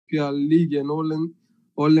European League and all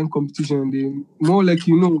them competition. They more like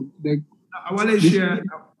like. I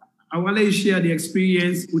want to share the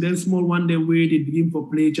experience with them small one day where they dream for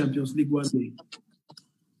play Champions League one day.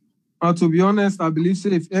 To be honest, I believe so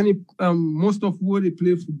if any most of where they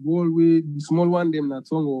play football, we the small one them not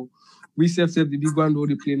song or we self the big one where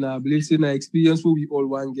they play now. I believe so na experience where we all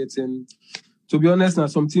want get in. To be honest, now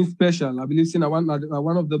something special. I believe so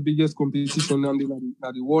one of the biggest competition in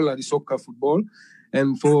the world at the soccer football,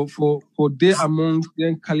 and for they among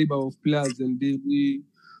them caliber of players and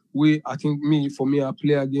we I think for me I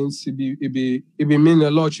play against it be mean a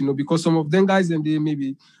lot, because some of them guys and they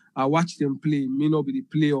maybe I watch them play, may not be the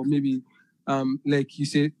play or maybe like you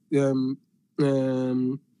said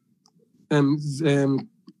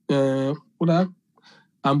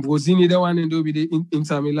Ambrosini the one and they'll be the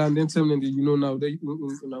Inter Milan, then some and now they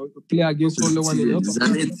play against all the one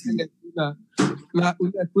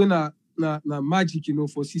na magic,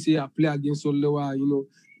 for CC I play against all the one,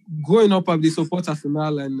 growing up at the support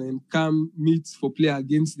Arsenal and come meet for play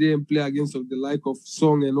against them, play against of the like of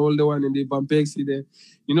Song and all the one and the Vampex there.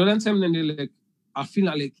 That time then they like I feel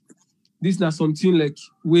like this is not something like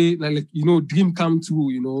way like dream come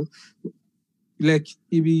true, like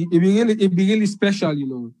it be really special,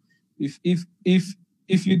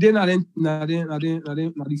 If you then are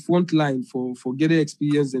the front line for getting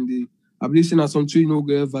experience and the I believe in something go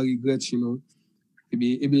ever regret, It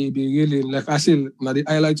be really, like I said, the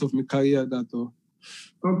highlights of my career that.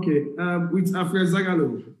 Okay, with Alfred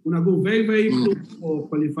Zagalo, we're going to go very, very close for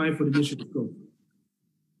qualify for the Nations Cup.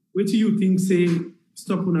 What do you think say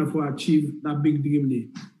stop una for achieve that big dream day?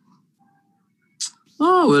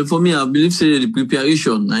 Oh, well, for me, I believe say the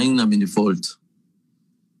preparation, I ain't not been the fault.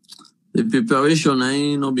 The preparation, I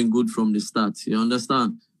ain't not been good from the start, you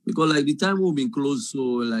understand? Because like the time we've been close, so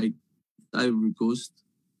like Ivory Coast,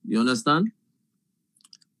 you understand?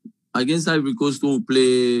 Against Ivory Coast, we'll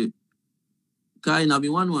play Kai Nabi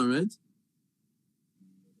 1-1, right?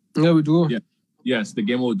 Yeah, we do. Yeah. Yes, the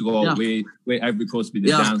game will draw where Ivory Coast be the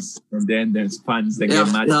dance, and then there's fans that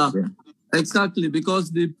get mad. Yeah. Exactly, because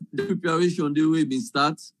the preparation, the way been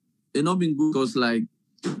start, it not been good because, like,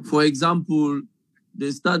 for example,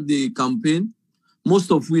 they start the campaign, most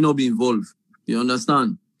of we not be involved. You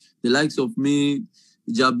understand? The likes of me,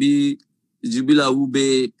 Jabi, Jubila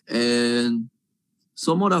Ube, and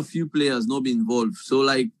some other few players not be involved. So,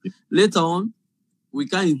 like, later on, we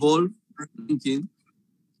can't involve thinking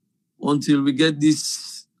until we get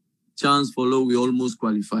this chance for law, we almost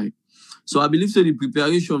qualify. So I believe that the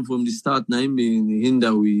preparation from the start now may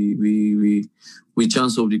hinder we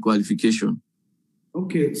chance of the qualification.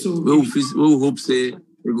 Okay, so we'll hope say it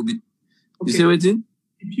will be. You say anything?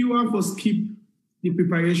 If you want to skip the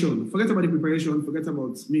preparation, forget about the preparation, forget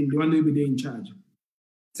about the one who will be there in charge.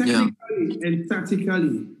 Technically and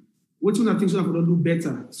tactically, what one of the things we have to do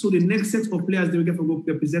better? So the next set of players they will get to go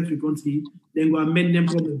represent the country, then go amend them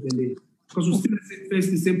problems because we still face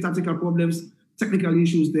the same tactical problems, technical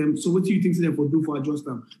issues them. So what do you think they will do for adjust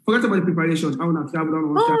them? Forget about the preparation. How not travel down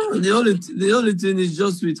on the only thing is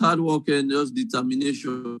just with hard work and just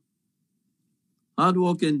determination. Hard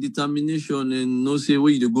work and determination, and no say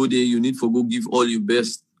where you go there, you need for go give all your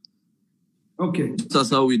best. Okay.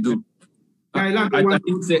 That's how we do. I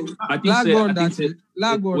think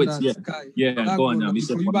go on now.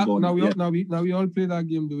 Now we all play that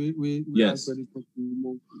game the way we are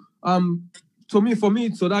for me,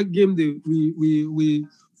 so that game we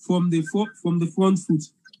from the front foot,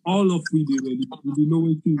 all of we did ready. We didn't know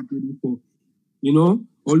what to do for.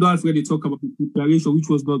 Although I've already talked about the preparation, which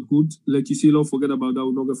was not good, like you say, don't forget about that.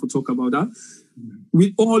 We're not going to talk about that.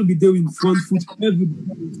 We all be there in front foot,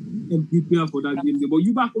 everybody and prepare for that game. But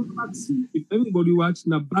you back on that see, if everybody watch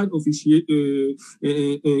a bad officiate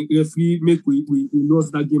referee make we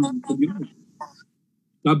lost that game.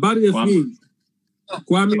 The bad referee,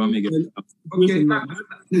 Kwame. Okay,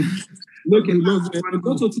 and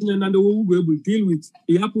also and the way we will deal with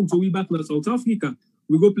it happened to we back in South Africa.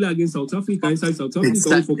 We go play against South Africa inside South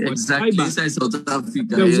Africa. Exactly, inside South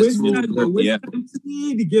Africa.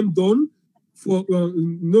 The game done for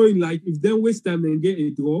knowing like if they waste time and get a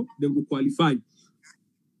draw, then we qualify.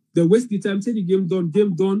 They waste the time, say the game done,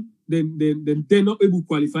 then they're not able to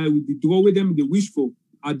qualify with the draw with them they wish for.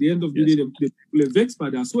 At the end of the day, they vex by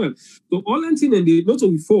that as well. So all I'm saying, and they not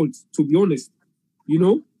only fault, to be honest,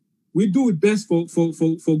 we do it best for go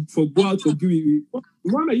out for giving.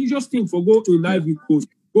 One that you just think for go in Ivory Coast,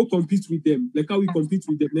 go compete with them, like how we compete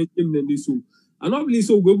with them next game then they so. And obviously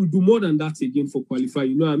so we will do more than that again for qualify,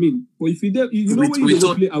 you know what I mean? But if you when you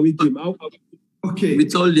go play away game, okay.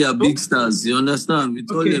 With all their big stars, you understand? With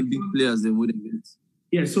all their big players they wouldn't get.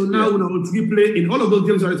 Yeah, so now we play in all of those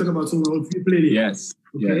games I talk about. So we play it. Yes.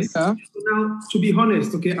 Okay. Yes. So now, to be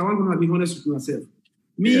honest, okay, I want to be honest with myself.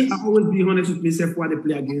 Me, I always be honest with myself while they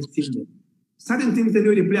play against teams. Certain teams they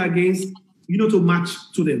play against, you know, to match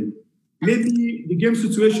to them. Maybe the game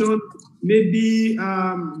situation, maybe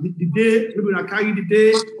the day, maybe I carry the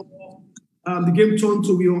day, or the game turned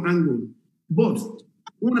to your angle. But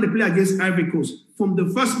when they play against Ivory Coast, from the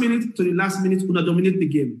first minute to the last minute, we dominate the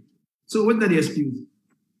game. So what's the excuse?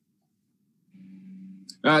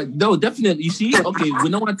 No, definitely. You see, okay, we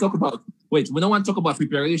don't want to talk about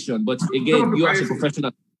preparation, but again, you as a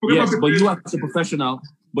professional, yes, but you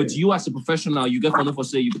as a professional, you get for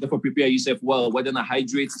say, you get for prepare yourself well, whether not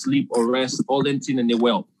hydrate, sleep, or rest, all them thing and they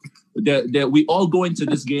well. We all go into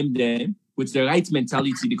this game then with the right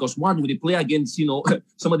mentality because one, when they play against, you know,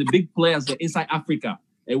 some of the big players that inside Africa,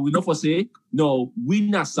 and we know for say, no, we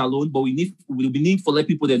not Salon, but we need for let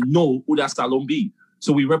people that know who that Salon be.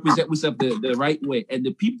 So we represent ourselves the right way. And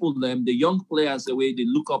the people, the young players, the way they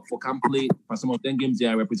look up for can play for some of them games, they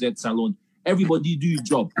represent Salon. Everybody do your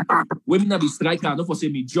job. Women not be striker, I don't for say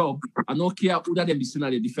me job. I don't care who that them be seen at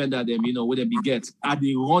the defender them, you know, where they be get. I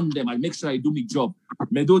they run them, I make sure I do my job.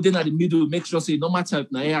 Medo then at the middle, make sure say no matter if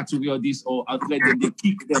I have to wear this or outlet them, they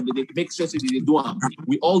kick them, they make sure say they do them.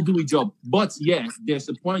 We all do a job. But yeah, there's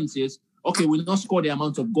the point is, okay, we'll not score the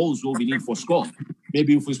amount of goals we need for score.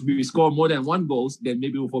 Maybe if we score more than one goals, then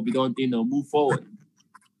maybe we'll be done, move forward.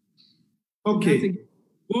 Okay.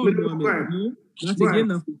 That's again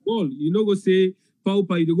a football. You know, go say,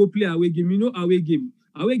 Paupa, you go play away game. You know, away game.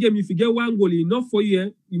 Away game, if you get one goal, enough for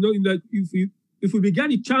you. You know, like if we began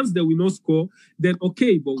the chance that we not score, then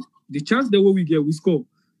okay, but the chance that we get, we score.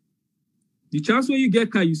 The chance where you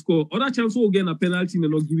get, you score. Other chance we'll get a penalty and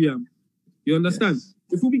not give you. You understand? Yes.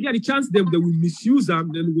 If we get a chance, then they will misuse them.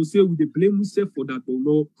 Then we'll say we they blame ourselves for that. But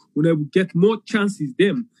no, we will get more chances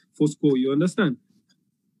them for score. You understand?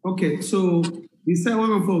 Okay, so we say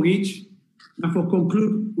one for each. And for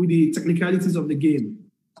conclude with the technicalities of the game.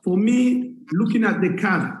 For me, looking at the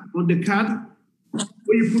card, on the card,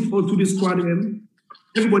 when you put onto the squad,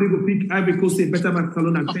 everybody will pick Ivory Coast say better than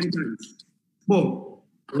Kallon than 10 times. But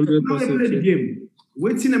now they play the game.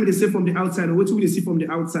 Waiting them they say from the outside, or waiting they see from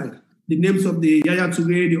the outside. The names of the Yaya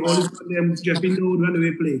Toure, the all them, Jeffino, the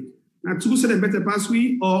runaway play. Now, to say them better pass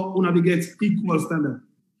we or we navigate equal standard.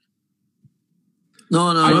 No.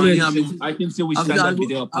 I think so. We standard with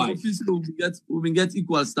their I feel so we get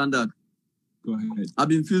equal standard. Go ahead. I've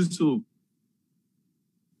been feel so.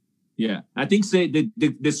 Yeah, I think say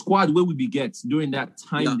the squad where we be get during that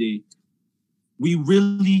time we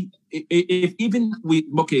really if even we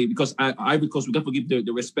because because we got to give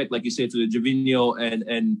the respect like you said to the Jovino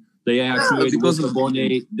and the because of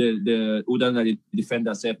Bonnet, the Udana, the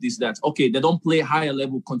defender, this, that. Okay, they don't play higher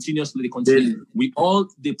level continuously. They continue.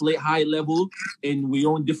 They play high level and we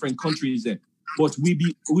own different countries there. But we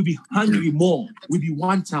be hungry more. We be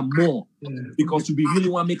want time more. Because we really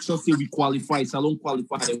want to make sure say we qualify, Salon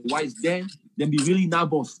qualify. Otherwise then be really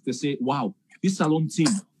nervous to say, wow, this Salon team,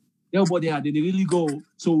 everybody they really go.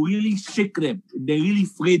 So we really shake them. They're really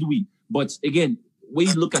afraid we. But again, when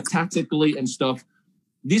you look at tactically and stuff,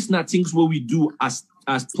 these not things where we do as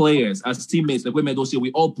players, as teammates. Like when say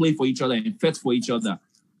we all play for each other and fight for each other.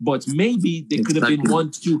 But maybe there could have been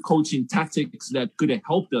 1-2 coaching tactics that could have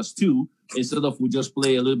helped us too, instead of we just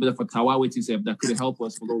play a little bit of a Tawawe itself that could have helped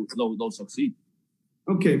us for those succeed.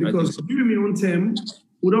 Okay, because during my own term,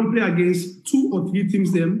 we don't play against 2 or 3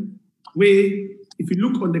 teams them where if you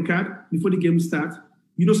look on the card before the game starts,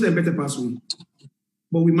 you don't say a better pass win.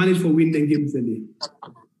 But we manage to win the games today.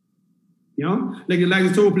 You know, like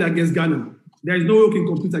the story play against Ghana. There is no way we can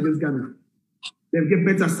compete against Ghana. They get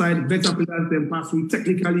better side, better players than pass with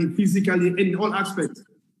technically, physically, in all aspects.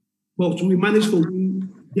 But we managed to win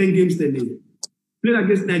 10 games today. Played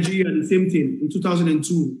against Nigeria, the same thing in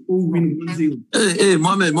 2002. Who win 1-0. Hey,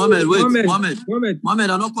 Mohamed, wait, Mohamed,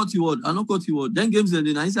 I not cut you word. 10 games in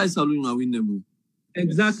the inside Salon, I win them.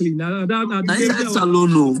 Exactly. Now inside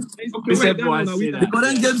Salon, no. Okay, because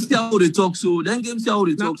then games here how they talk. So then games here how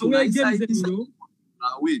they talk. So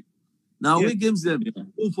now we games them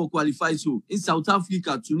all for qualify. So in South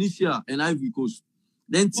Africa, Tunisia, and Ivory Coast.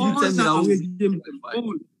 Then team 10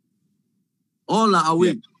 all are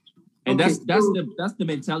away. And that's the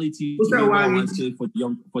mentality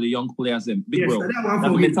for the young players them. Big bro. That's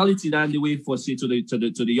the mentality that the way for say to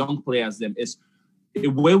the young players them is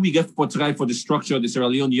where we get for try for the structure of the Sierra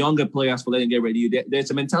Leone younger players for letting get ready. There's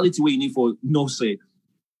a mentality where you need for no say.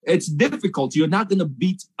 It's difficult. You're not gonna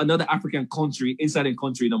beat another African country inside a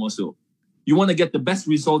country no more so. You want to get the best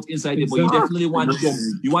result inside it, but you definitely want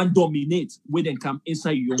you want dominate when they come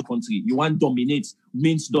inside your own country. You want dominate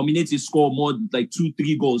means dominate is score more like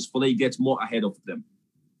 2-3 goals for they get more ahead of them.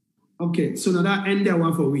 Okay, so now that end there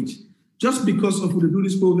one for which. Just because of we do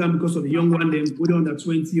this program, because of the young one, them put on the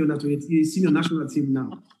 20, under 20 senior national team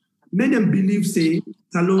now. Made them believe, say,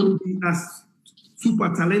 Kallon is as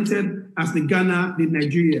super talented as the Ghana, the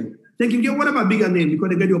Nigeria. They can get whatever bigger name because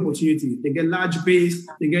they get the opportunity. They get large base,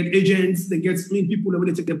 they get agents, they get people when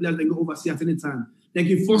they take the players, they go overseas at any time. They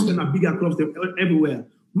can force them at bigger clubs everywhere.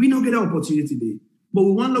 We don't get that opportunity there. But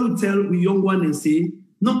we want to tell the young one and say,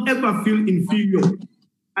 not ever feel inferior.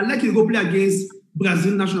 I'd like you to go play against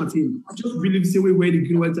Brazil national team. Just believe say we wear the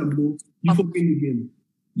green, white, and blue. You for win the game.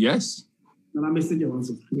 Yes. Now I message you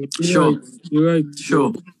answer. Sure. You're right.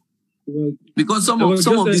 Sure. Because some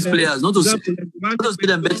of these players, not to say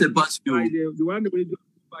them better past you. The one that will just go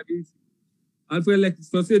for this, Alfred, like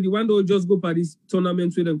so say the one that will just go for this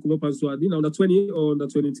tournament where they come up and so I think under 20 or under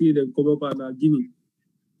 23 they come up and Guinea.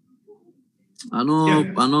 I know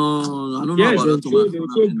about that.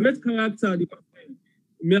 So great character.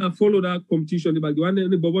 Me I follow that competition, but the one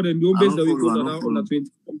the Bobo and the home base that we go under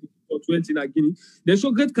 20 or 20 in Guinea. They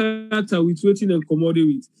show great character with waiting and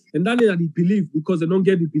commodity with. And that is the belief because they don't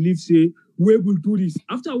get the belief say we will do this.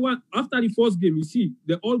 After the first game, you see,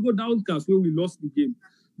 they all go downcast where we lost the game.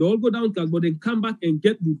 They all go downcast, but then come back and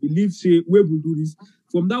get the belief say we will do this.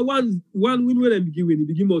 From that one win when they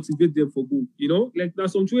begin motivate them for goal. You know, like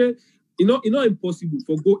that's something where it's not impossible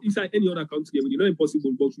for go inside any other country. It's not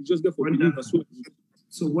impossible, but you just get for belief as well.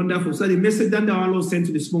 So wonderful. So the message that Allah sent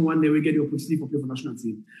to the small one, they will get the opportunity for play for national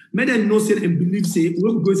team. May they know say and believe say we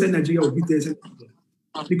will go inside Nigeria or beat them.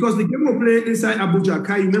 Because the game will play inside Abuja.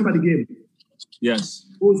 Kai, you remember the game? Yes.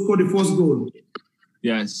 Who scored the first goal?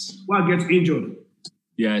 Yes. Who gets injured?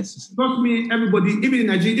 Yes. Trust me, everybody, even in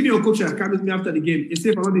Nigeria, even your coach come with me after the game. He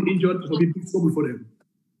said if I want to be injured, I'll be big score before them.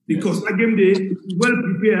 Because that game day, well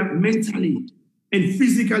prepared mentally and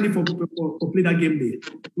physically for play that game day.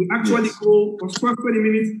 We actually go for 20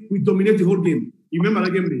 minutes, we dominate the whole game. You remember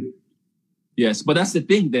that game day? Yes, but that's the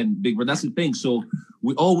thing then, Big Bro. That's the thing. So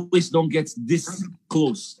we always don't get this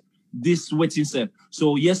close, this waiting step.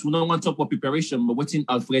 So yes, we don't want to talk about preparation, but waiting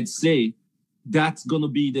Alfred say, that's going to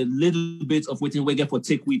be the little bit of waiting we get for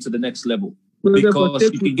take we to the next level. Because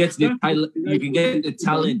you can get the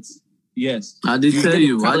talent. Yes. I did tell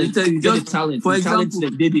you. Just the talent. For example, talent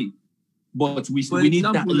that did it. But we need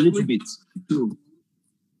that a little bit.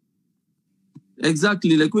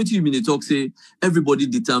 Exactly. Like what you mean they talk say everybody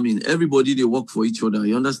determined, everybody they work for each other.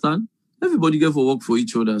 You understand? Everybody get for work for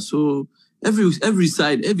each other. So every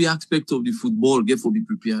side, every aspect of the football get for be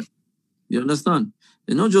prepared. You understand?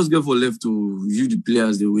 They not just get for left to view the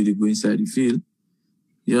players the way they go inside the field.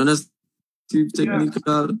 You understand?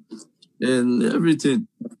 Technical and everything.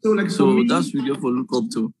 So me, that's what we get for look up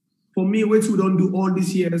to. For me, what we don't do all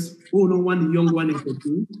these years, no one, the young one in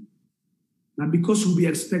do. Now, because we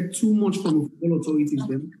expect too much from the football authorities,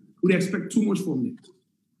 then we expect too much from them.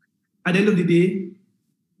 At the end of the day,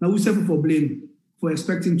 now we suffer for blame for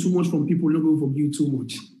expecting too much from people not going to forgive too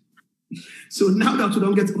much. So now that we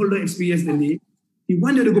don't get all the experience they need, he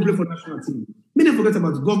wanted to go play for national team. We don't forget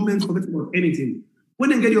about government, forget about anything. When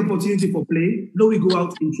they get the opportunity for play, now we go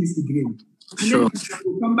out and chase the game. And then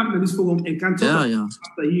we'll come back to this program and can't talk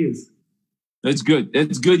after years. That's good.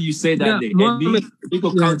 It's good you say that. And me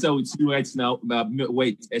will counter with you right now.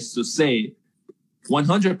 Wait, is to say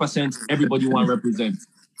 100% everybody want to represent.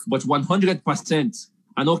 But 100%,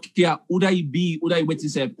 I don't care who they be, who they wait to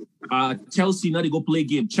say, Chelsea, now they go play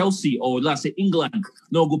game. Chelsea, or let's say England,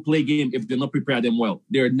 no go play game if they're not prepared them well.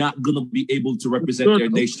 They're not going to be able to represent their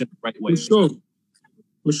nation the right way.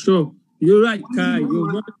 For sure. You're right, Kai. I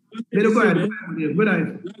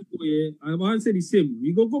want to say the same.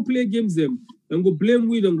 We go play games them and go blame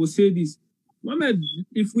with and go say this. Mohamed,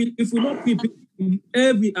 if we not prepare in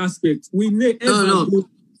every aspect, we need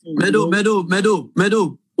Meadow.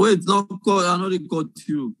 Wait, not call. I know they got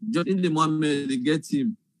you. Just in the Mohamed, they get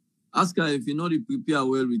him. Ask her if you know they prepare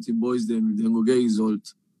well with the boys, then go get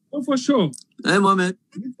result. Oh, for sure. Hey, Mohamed.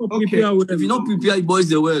 Okay. If you not prepare the boys,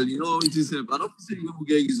 they well. You know it is. I don't say you will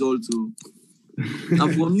get result too.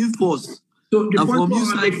 And from you first. So the and from you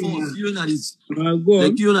side first, you know this.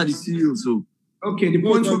 Like you know the CEO. So. Okay, the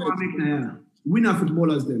point from America, we are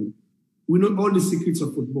footballers. Then we know all the secrets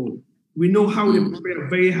of football. We know how they prepare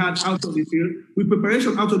very hard out of the field. With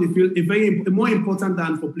preparation out of the field, is more important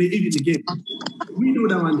than for play even the game. We know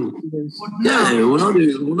that one day.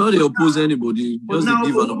 We're not oppose anybody. Just now,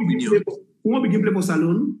 give an opinion. When we begin play for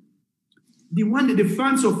Salon, the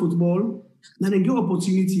fans of football, now they get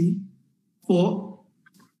opportunity for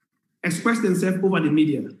express themselves over the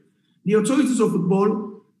media. The authorities of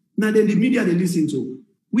football, now then the media they listen to.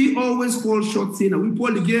 We always call shots saying, we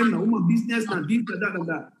pull the game, now woman business, now this, that, and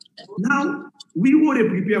that. Now, we want to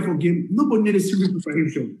prepare for game. Nobody need a serious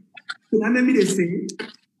preparation. So now let me say,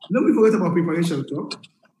 let me forget about preparation talk.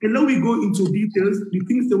 And now we go into details, the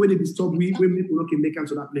things the way they disturb we when people can make it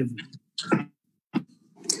to that level.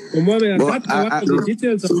 The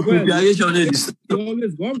details of preparation is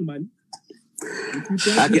always wrong, man.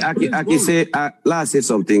 I can say, let's say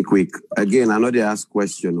something quick. Again, I know they ask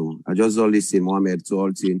question. I just only see Mohamed to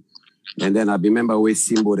all team. And then I remember where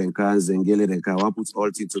Simbo and Kans and Gele and Ka, one puts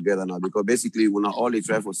all team together now. Because basically, we not only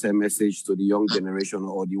try to send message to the young generation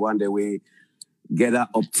or the one that way get that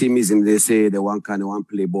optimism. They say they want kind of one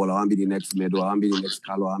play ball, I want to be the next Medo, I want to be the next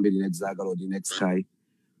Kalo, I want to be the next Zagal or the next Kai.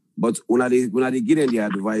 But when they give them the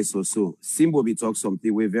advice or so, Simbo be talk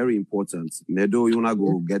something way very important. Medo, you wanna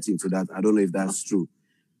go get into that. I don't know if that's true.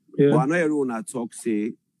 Yeah. But I know everyone talk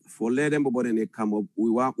say for let them but then they come up,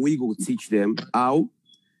 we go teach them how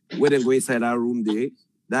when they go inside that room there,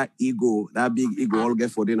 that ego, that big ego, all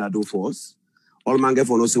get for dinner do for us. All man get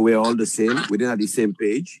for no so we're all the same, we didn't have the same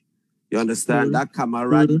page. You understand? That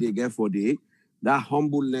camaraderie they get for day, that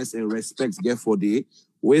humbleness and respect get for day.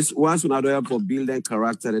 Once when I do have for building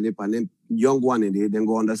character and then young one in there, then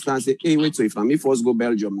go understand, say, hey, wait, so if I first go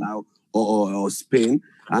Belgium now or Spain,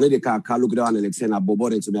 and then they can look down and like say, Bobo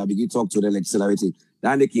to me, I begin talk to them like celebrity.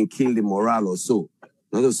 Then they can kill the morale or so.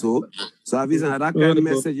 Not so. So I've vision that kind of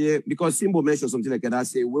message here, because Simbo mentioned something like that. I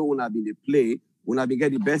say, we will not be the play, we will not be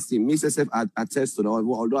get the best team. Me myself attest to that,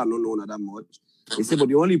 although I don't know that much. He said, but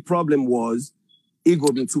the only problem was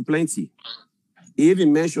ego being too plenty. He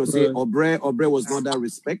even mentioned, say, Obre was not that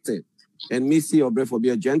respected. And me see Obre for be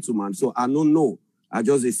a gentleman. So I don't know. I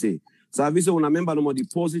just say. So I when I remember the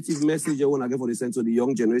positive message I want to get for the sense of the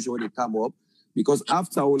young generation when they come up. Because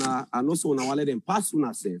after I know so when I let them pass on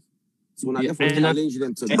ourselves. So when I get for challenge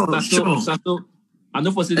them to I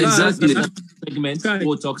know for exactly segment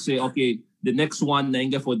we'll talk say, okay, the next one then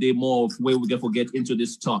get for day more of where we get for get into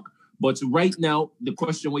this talk. But right now, the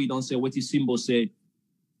question where you don't say what is Simbo say,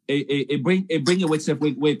 bring it with self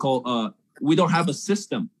we call we don't have a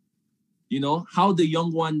system. You know, how the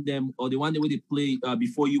young one them or the one the way they play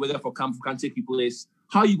before you, whether for camp can take your place,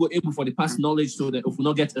 how you go able for the past knowledge so that if we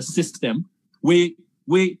not get a system where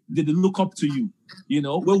they look up to you, you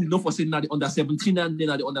know, where we know for saying that the under 17 and then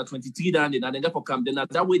the under 23 and then for camp, then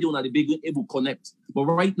that way they will not be able to connect. But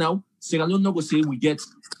right now, Sierra Leone not go say we get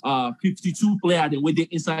 52 players and where they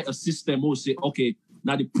inside a system will say, okay,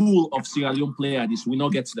 now the pool of Sierra Leone players, we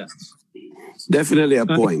not get that. Definitely a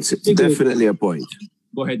point. Definitely a point.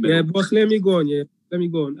 Go ahead, man. Yeah, boss, let me go on. Yeah, let me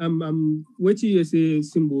go on. I'm what you say,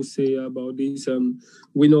 Simbo say about this.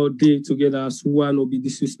 We know day together as one or be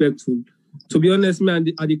disrespectful. To be honest, man,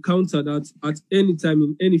 at the counter that at any time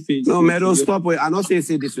in any phase. No, Meadow, stop. I not say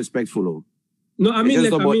disrespectful. Oh. No, I mean,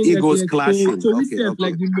 egos clashing. So we step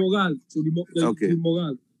like the morale, the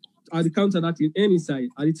morale. At the counter that in any side,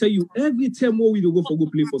 I tell you, every time we do go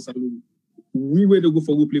play for Saloon, we were to go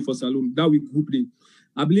play for Saloon. That we go play.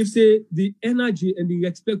 I believe say the energy and the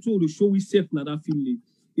respect to the show we safe na that feeling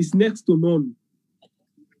is next to none.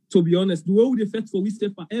 To be honest, the way we fight for we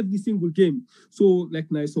safe for every single game. So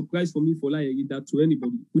like na a surprise for me for like that to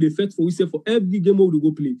anybody. We fight for we safe for every game we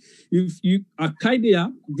go play. If you are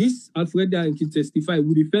Kaidea, this Alfred and can testify,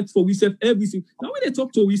 we fight for we safe every single. Now when they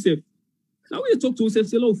talk to we safe. Now when you talk to yourself,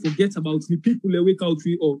 say, "Oh, forget about the people that wake out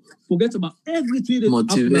to or forget about everything that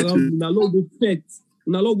happen around you.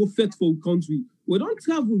 Now go fight for country. We don't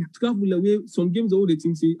travel away. Some games all the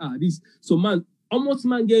things say, this. So man, almost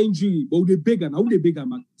man get injury, but they bigger now. They bigger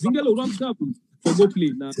man. Zingelo don't travel for go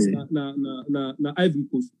play na Ivory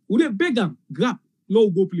Coast. They bigger grab no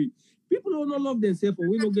go play. People don't love themselves or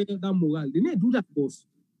we don't get that morale. They need to do that, boss.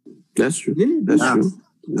 That's true.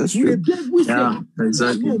 That's true. Yeah,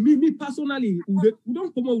 exactly. No, me personally, we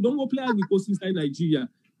don't come out, we don't go play Ivory Coast inside Nigeria.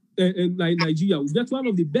 Nigeria, that's one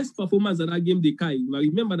of the best performers at that game they carry. I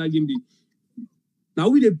remember that game now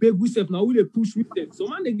we they beg with self, now we they push with them. So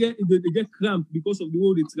man they get cramped because of the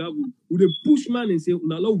way they travel. We they push man and say,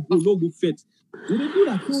 now go fit. We they do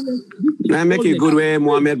that. Now make a good way,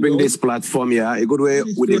 Mohamed, bring this platform here. A good way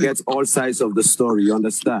we they get all sides of the story, you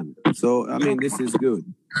understand? So I mean this is good.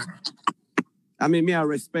 I mean, me, I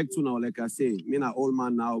respect you now, like I say. Me, an old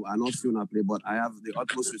man now, I not still not play, but I have the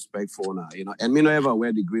utmost respect for now, you know. And me, not ever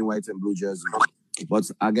wear the green, white, and blue jersey, but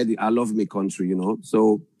I love me country, you know.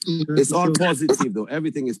 So it's all positive, though.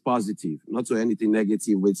 Everything is positive, not so anything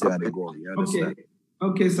negative with where they go. You understand?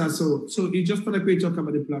 Okay, sir. So you just want to talk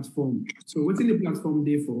about the platform. So what's in the platform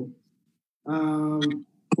there for?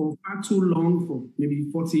 for far too long, for maybe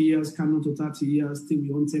 40 years, coming to 30 years, till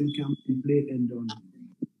we on 10 camp and play and done.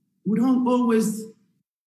 We don't always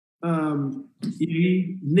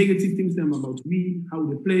hear negative things them about we, how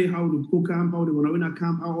they play, how they go camp, how they want to win a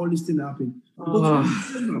camp, how all these things happen. We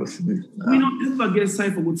don't ever get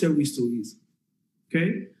side for go tell these stories.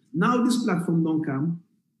 Okay? Now this platform don't come,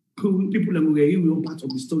 people are we all part of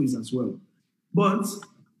the stories as well. But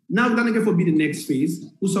now we're gonna get for be the next phase.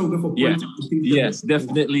 Also we're for yes,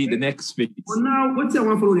 definitely the next phase. But now what I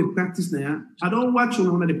want to follow the practice now, I don't watch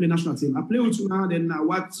when they play national team. I play with you now, then I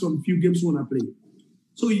watch some few games when I play.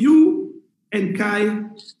 So you and Kai,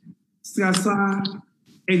 Strasser,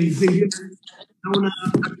 and Zege, now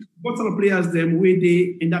what sort of players them where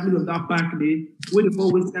they in that middle of that park where they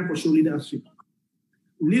always time for show leadership.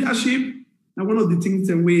 Leadership, now one of the things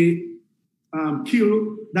that we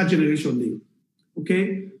kill that generation there.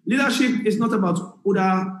 Okay? Leadership is not about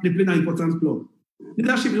whether they play an important club.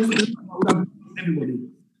 Leadership is not about everybody.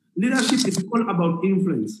 Leadership is all about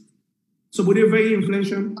influence. Somebody very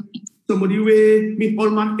influential, somebody where me all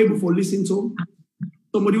man able for listen to,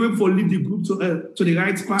 somebody where for lead the group to the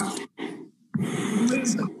right path,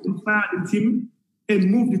 inspire the team and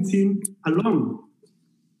move the team along.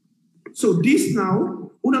 So this now,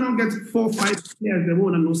 we don't get 4 or 5 players that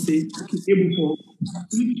want to know say able for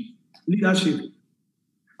leadership.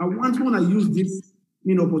 I want to use this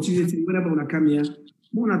opportunity whenever I come here. I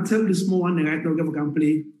want to tell this small one right now we can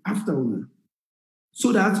play after one.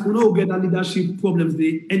 So that we don't get that leadership problems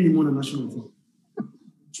there anymore on the national team.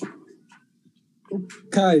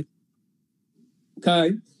 Kai.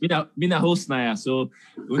 Me na host now, so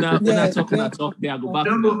when I talk, they go back.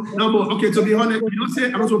 No, okay, to be honest, you don't say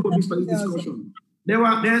I'm not going to put this for this discussion. There were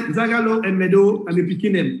Zagalo and Medo and the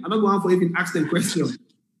picking them. I'm not going to even ask them questions.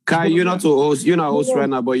 Kai, you're not host right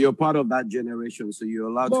now, but you're part of that generation, so you're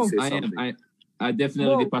allowed to say something. I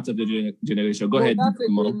definitely part of the generation. Go ahead.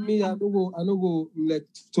 Me, I don't go like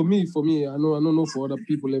for me, I don't know for other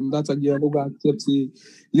people. That's again, I don't go accept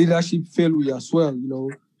leadership failure as well,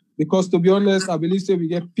 Because to be honest, I believe we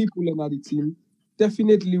get people in the team.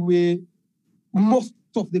 Definitely we most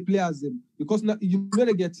of the players them. Because now you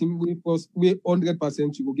better get him because we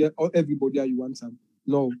 100% you will get everybody that you want them.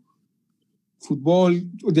 No. Football,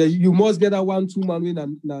 you must get a 1-2 man win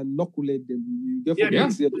and inoculate them. You get You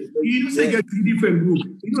don't say get a different group.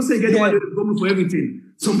 You don't say get one go for everything.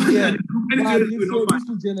 Somebody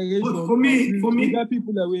for me, we got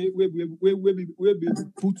people that we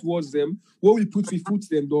put towards them, where we put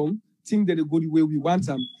them down, think that they go the way we want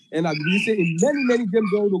them. And I believe say in many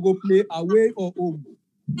games they will go play away or home.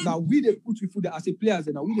 Now we they put with food as a players,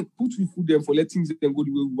 and now we they put with food them for letting them go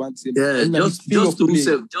the way we want them. Yeah, and just to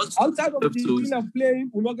self, just outside of the feel of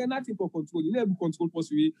playing, we not get nothing for control. You never control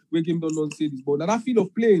possibly where game don't say this, but that feel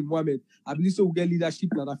of playing, Mohamed, I believe so we get leadership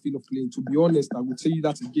and that feel of playing. To be honest, I will tell you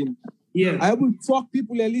that again. Yeah, I will talk,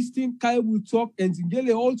 people are listening, Kai will talk, and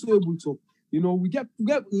Zingele also able to talk. We get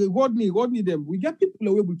Rodney them. We get people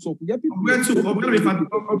who are able to talk. We get people. We're gonna be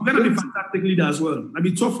fantastic leader as well. I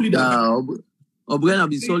be tough leader. Obrena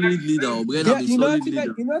be solid leader. Obrena be solid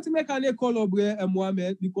leader. You know to make a call Obre and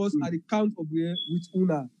Mohamed because at the count Obre with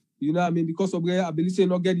Una. You know what I mean? Because Obre, I believe say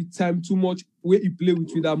not get the time too much where he play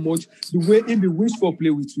with you that much. The way in the wish for play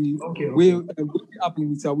with you. Okay. We up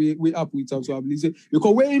with her. We up with her. So I believe say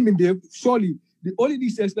because when him in there, surely the only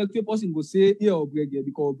disrespectful person go say yeah Obre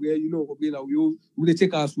because Obre, Obre now we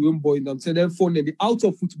take us we boy and say them phone and the out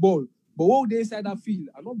of football. But what would they inside that field?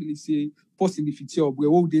 I don't believe say post in the future of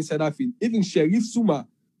what would they inside that field? Even Sheriff Suma,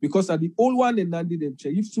 because at the old one and Nandi them,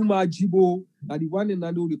 Sheriff Suma, Jibo, and the one and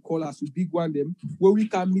Nandi they call us a big one them where we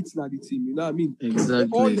can meet na the team. You know what I mean? Exactly.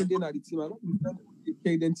 All the day na the team. I don't believe that they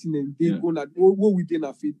pay them thing and they go na what we did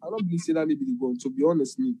na field. I don't believe say that they be going. To be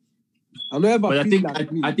honest, me. I don't ever but feel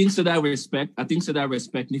I think so that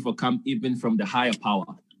respect need for come even from the higher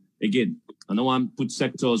power. Again, I don't want to put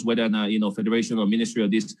sectors, whether federation or ministry or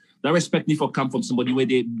this. That respect need for come from somebody where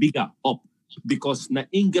they bigger up. Because na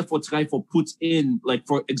inge for try for put in, like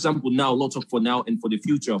for example, now, lots of for now and for the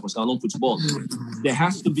future for Salon football. There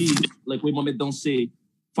has to be, like we Mohamed don't say,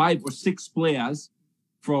 5 or 6 players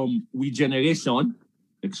from we generation,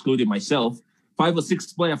 excluding myself, 5 or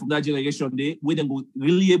 6 players from that generation, they will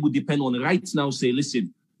really able to depend on right now, say,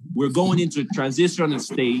 listen, we're going into a transitional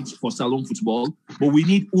stage for Salon football, but we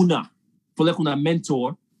need Una for like Una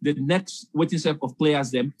mentor the next waiting set of players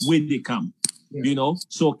them when they come. Yeah.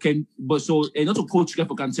 So and not a coach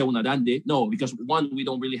can say Una Dande, no, because one, we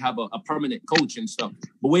don't really have a permanent coach and stuff.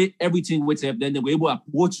 But where everything waits up, then we're able to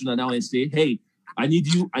approach Una now and say, hey, I need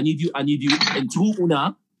you. And through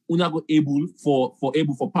Una una go able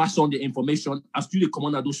for pass on the information as you come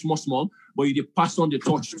on and do small, but you pass on the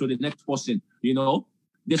torch to the next person, you know.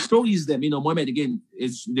 The story is them, you know, Mohamed, again,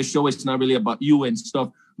 it's the show is not really about you and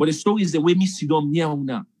stuff, but the story is the way me sit down near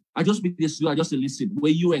una. I just be this, I just listen.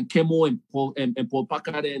 Where you and Kemo and Paul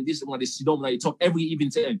Packard and this one, they sit down, like, talk every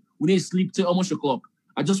evening time. We need sleep till almost o'clock.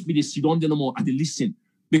 I just be the sit down there no more, I dey listen.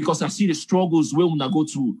 Because I see the struggles where we go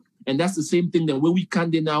through. And that's the same thing that where we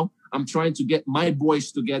can do now. I'm trying to get my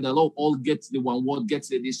boys together, all get the one word, get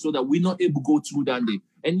this, so that we're not able to go through that day.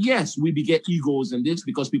 And yes, we get egos and this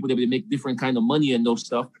because people they make different kind of money and those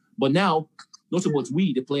stuff. But now, not about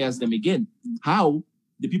we, the players, them again. How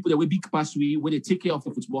the people that we big pass when they take care of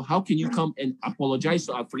the football, how can you come and apologize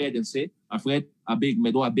to Alfred and say, Alfred, I beg,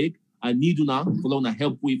 Medo, I beg, I need you now for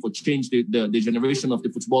help we for change the generation of the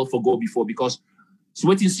football for go before, because so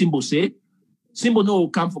what is Simbo say? Simbo no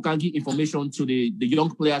can give information to the young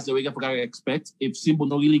players that we can expect if Simbo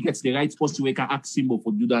no really gets the right post to we can ask Simbo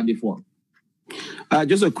for do that before.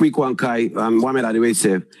 Just a quick one, Kai. Mohamed Adewe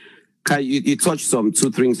said, Kai, you touched some two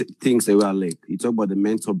things that were like. You talk about the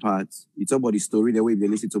mental part. You talk about the story, the way they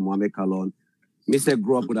listen to Mohamed Kallon. Mr.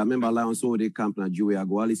 grew up with a member Lions all day camp Nigeria. I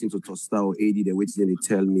go listen to Tosta or AD, the way they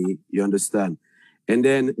tell me. You understand? And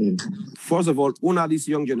then, first of all, una this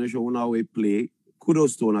young generation, una we play.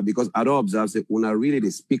 Kudos to una because I don't observe say una really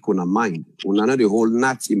they speak on a mind. Una not the whole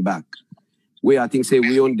nothing back. Where I think say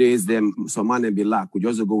we on days them some man and be lack. We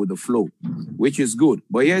just go with the flow, which is good.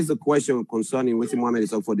 But here's the question concerning what Mohamed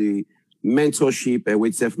is up for the mentorship and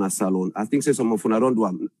with Sefna Salon. I think say some of una don't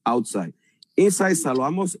do outside. Inside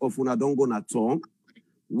Salon, most of una don't go na tongue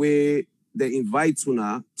where they invite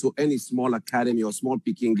una to any small academy or small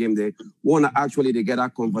picking game. They want to actually they get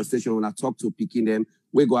that conversation when I talk to picking them.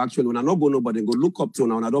 We go actually when I not go nobody go look up to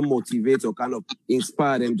now and I don't motivate or kind of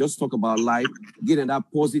inspire them. Just talk about life, getting that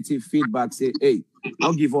positive feedback. Say, hey,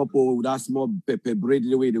 I'll give up with that small pepper bread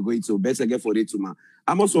the way they go into better get for it to man.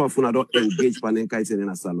 I'm also often I don't engage Panenka in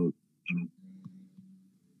a salon.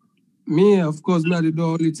 Me, of course, me I did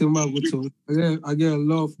all little man go to. I get a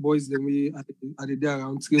lot of boys then we I did there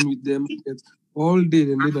around train with them. Get all day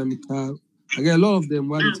they need them. I get a lot of them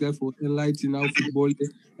why they try for enlightening how football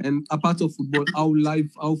and a part of football, how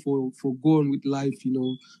life, how for going with life, you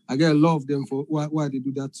know. I get a lot of them for why they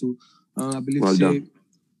do that too. I believe well say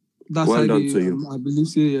that's well how done they, to you. I believe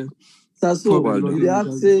say yeah. So Well you have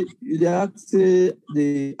to say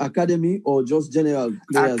the academy or just general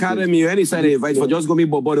players? Academy, any side they invite for just go me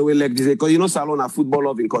bobo the way like this because you know Salon a football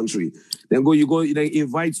loving country. Then they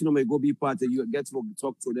invite may go be part and you get to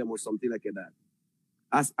talk to them or something like that.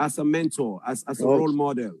 As a mentor, as a role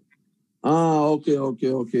model. Okay.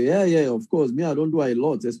 Yeah, of course. Me, I don't do a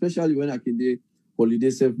lot, especially when I can do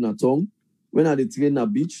holiday safe na tongue. When I train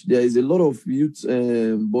at beach, there is a lot of youth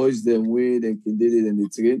boys them way they can do it and they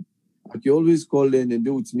train. I can always call them and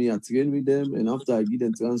do with me. I train with them, and after I give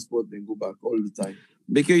them transport, they go back all the time.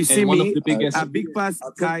 Because you see me, biggest, a big pass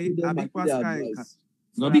Kai.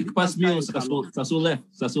 No big pass me so left.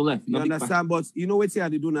 You understand? But you know what I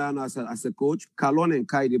do now as a coach? Kallon and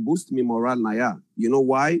Kai, they boost me morale now. You know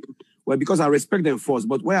why? Well, because I respect them first.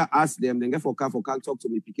 But where I ask them, they get for can't talk to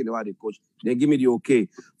me, picking the way they coach. They give me the okay.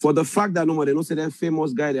 For the fact that no more, they don't say they're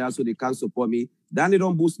famous guy there, so they can't support me. Then they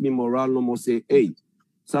don't boost me morale no more. Say, hey,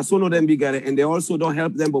 so know them bigger, and they also don't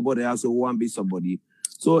help them, but they also want to be somebody.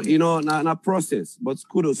 So you know, not process, but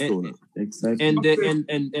kudos to them. Exactly.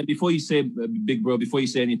 And before you say, big bro, before you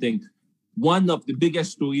say anything, one of the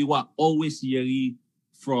biggest story we always hearing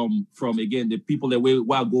from again the people that will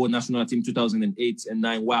go national team 2008 and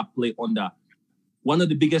 9 where play under. One of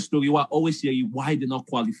the biggest story we always hearing why they not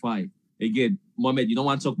qualify. Again, Mohamed, you don't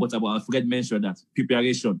want to talk about Alfred mentioned that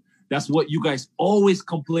preparation. That's what you guys always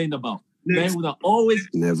complain about. Men would always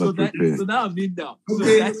never prepare. So now I'm in now.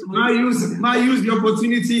 Okay, so that's I use the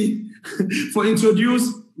opportunity for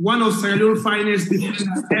introduce one of Sierra Leone's finest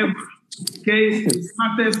defenders ever. Okay, the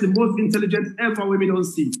smartest, the most intelligent ever we don't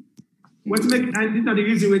see. What make and these are the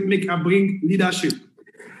reason we make I bring leadership.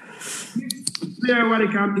 This player what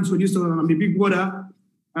I can introduce to my big brother,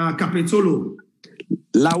 Capitolo.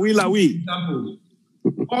 Lawi. Example.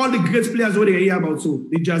 All the great players what they hear about so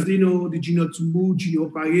the Jazino, the Junior Tumbu, Junior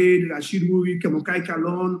Parade, Rashid Rui, Mohamed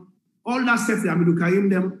Kallon, all that sets there, Amidou Karim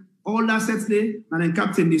them, all that sets there, and then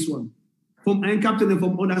captain this one. And captain them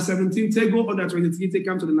from under 17, take go under 23, take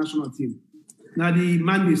come to the national team. Now the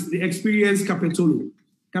man is the experienced Capitolo.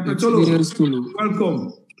 Capitolo,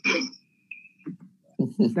 welcome.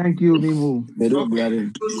 Thank you, Mimu.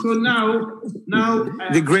 So now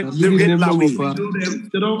the great Lawi.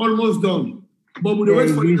 They're almost done. But we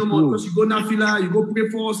wait for you no more because you go Nafila, you go pray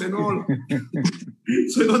for us and all.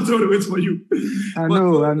 So don't throw the wait for you. I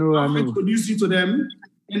know. Introduce you to them,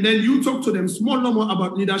 and then you talk to them small normal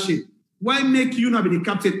about leadership. Why make you not be the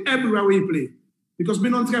captain everywhere where you play? Because we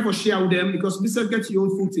don't try for share with them, because we said get your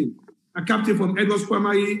own footing. A captain from Edwards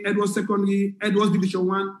Primary, Edwards Secondary, Edwards Division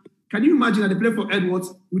 1. Can you imagine that they play for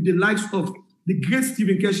Edwards with the likes of the great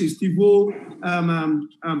Stephen Keshi, Steve-O,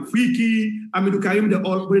 Freaky, Amidou Karim,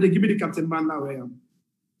 they give me the captain band now where I am.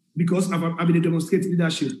 Because I've been demonstrating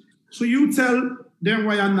leadership. So you tell them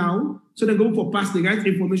where I am now, so they go for pass the right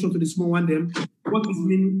information to the small one them, what is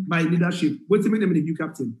mean by leadership? What to make them the new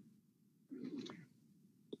captain?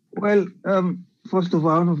 Well, first of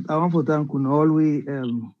all, I want to thank you all we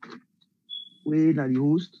the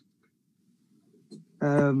host.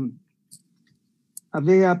 I'm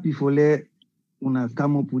very happy for let una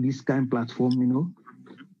come up with this kind of platform, you know.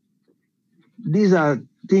 These are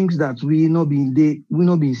things that we not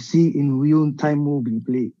been see in real time when we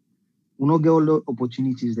play. We not get all the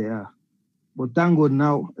opportunities there. But thank God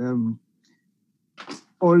now,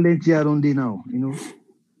 all that here on day now, you know,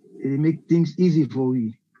 it make things easy for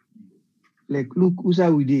we. Like look, who's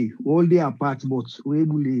how we did all day apart, but we're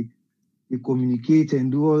able to communicate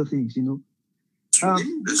and do all things, you know.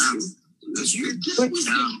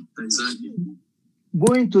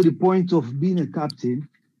 Going to the point of being a captain,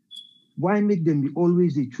 why make them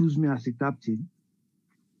always they choose me as a captain?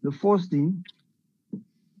 The first thing,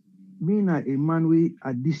 being a man with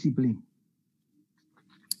a discipline.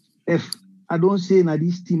 If I don't say that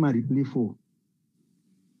this team I play for,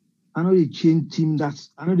 I know they change team.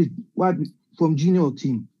 From junior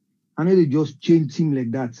team, I know they just change team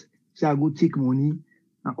like that. Say I go take money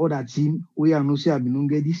and other team where I know say I don't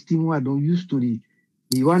get this team where I don't used to the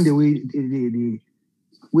one the way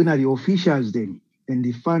when are the officials them and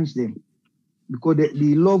the fans them, because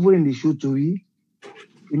the love when they show to you,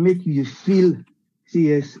 it make you feel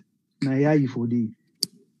yes, na you for the.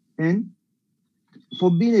 And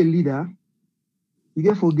for being a leader, you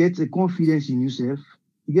get to get a confidence in yourself,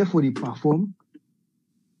 you get for the perform.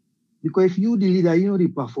 Because if you the leader, you know they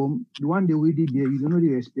perform, the one they way they there, you don't know they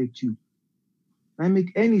respect you. I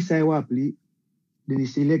make any side where I play, they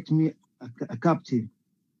select me a captain.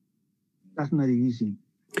 That's not the reason.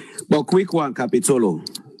 But quick one, Capitolo.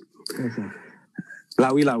 Yes, sir.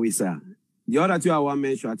 Lawi, sir. The other two I want to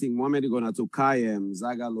mention, I think Mohamed is going to Kai,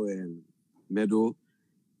 Zagalo, and Meadow.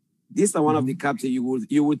 This is one of the captains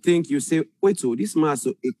you would think, you say, wait, so this man is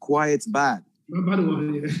a quiet bad.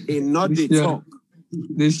 And not the talk.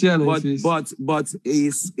 But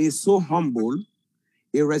is so humble.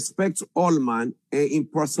 He respects all man, and in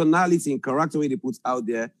personality, in character way they put out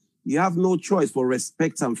there, you have no choice for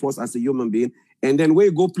respect and force as a human being. And then when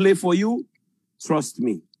you go play for you, trust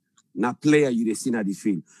me, now player you they see at the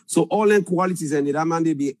field. So all them qualities and that man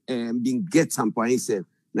they be being get some by himself.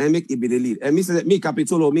 Now make it be the lead. And me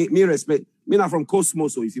Capitolo, me respect. Me not from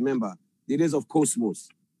Cosmos, so if you remember the days of Cosmos.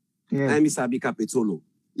 Yeah. And me Sabi Capitolo.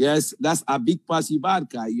 Yes, that's a big pass you bad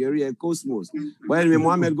guy. You're here Cosmos. But anyway,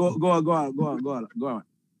 Mohamed, go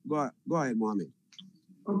ahead, Mohamed.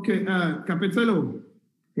 Okay, Capitolo.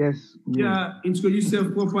 Yes. Yeah, introduce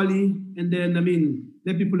yourself properly, and then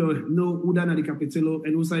let people know who done at the Capitolo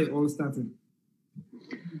and who's all started.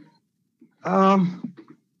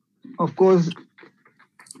 Of course,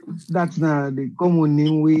 that's not the common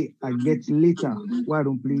name way I get later. Why I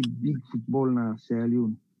don't play big football now, Sierra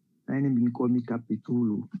Leone. I ain't been call me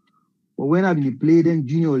Capitolo. But when I've been played in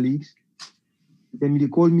junior leagues, then they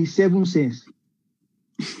call me 7 cents.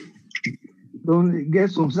 Don't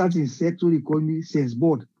get some certain set, so they call me sense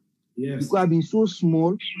board. Yes. Because I've been so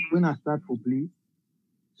small when I start for play.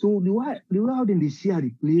 So the way how they see how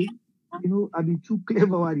they play, you know, I've been too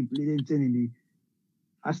clever how they play. Then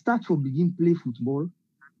I start for begin play football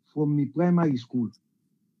from my primary school.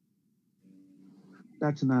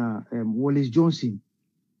 That's now Wallace Johnson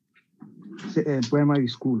primary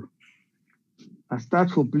school. I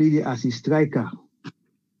start for play there as a striker.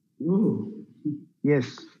 Oh.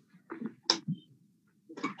 Yes.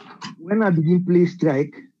 When I begin play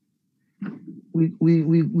strike, we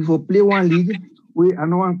for play one league, we I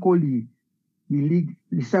no one call the league,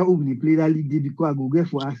 the side who we play that league because I go get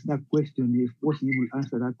for ask that question, if possible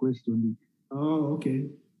answer that question. Oh, okay.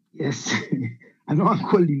 Yes. I no one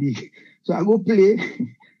call the league. So I go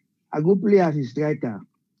play as a striker.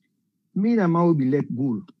 Me and my will be let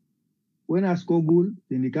goal. When I score goal,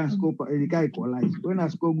 then they can't score, they can't equalize. When I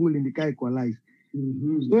score goal, then they can't equalize.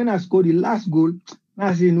 Mm-hmm. So when I score the last goal,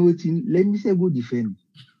 I say no thing, let me say go defend.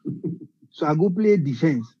 So I go play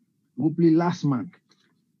defense, go play last man.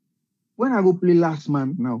 When I go play last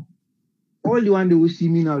man now, all the one they will see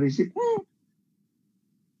me now, they say,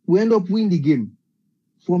 we end up winning the game.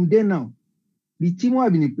 From there now, the team who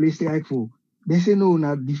have been in play strike for, they say no,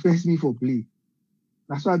 now defense me for play.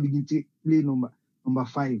 That's why I begin to play number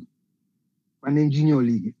 5. And then junior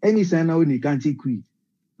league. Any sign now when they can't take quit.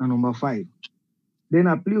 Now number 5. Then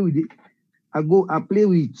I play with I play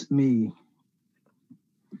with me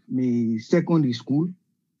secondary school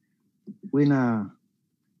when a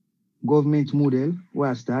government model where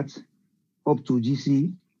I start up to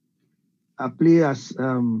GC. I play as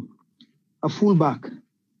a fullback.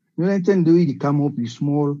 You know, I tend to really come up with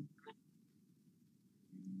small.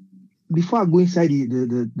 Before I go inside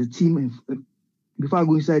the team, before I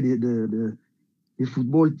go inside the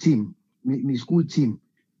football team, my school team,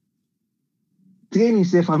 training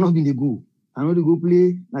self, I'm not been the go. I know to go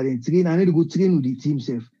play, I then train. I need to go train with the team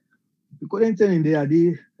self. Because then telling they are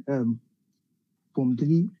there from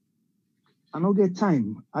 3, I don't get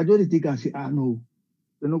time. I just take and say, no,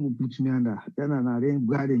 they're not going to put me under. Then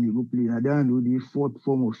grad and you go play. I don't know the 4th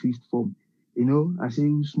form or 5th form. You know, I say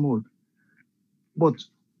you small. But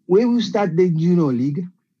when we start the junior league,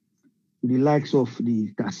 with the likes of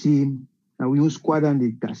the Kasim, and we use squad and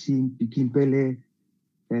the Kasim, Pikimpele,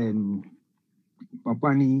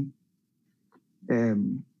 Papani,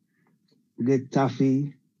 we get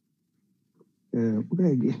Taffy, we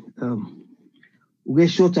get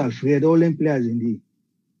Short Alfred, all them players in the.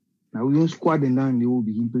 Now we use squad and then they will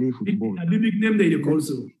begin play football. A big name they call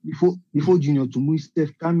so. Before junior to move stuff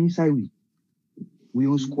come inside we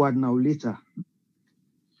use squad now later.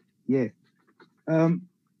 Yeah.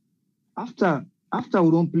 After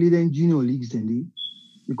we don't play then junior leagues then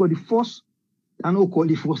because the first I don't call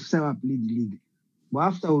the first time I played the league. But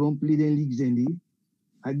after we don't play then leagues then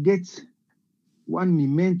I get one me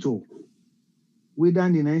mentor way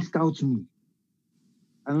down the night scout me.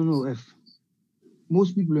 I don't know if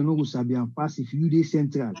most people are not go Sabian pass if you dey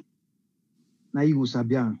central. Now you go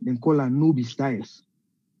Sabian, then call her no be styles.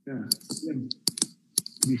 Yeah.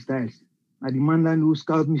 Be styles. Now the man that who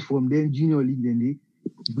scout me from then junior league then they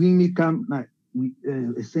bring me come with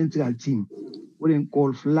a central team. What they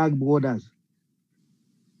call Flag Brothers.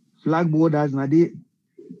 Flag Brothers now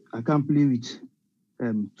I can play with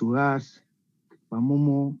Turas,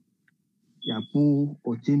 Pamomo, Yapo,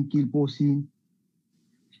 or Tim Kilposin.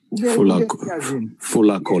 Full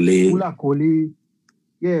Kole.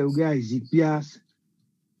 Yeah, we got Zipias.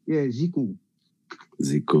 Yeah, Zico.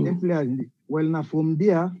 Them players. Well, now from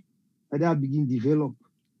there, I begin develop.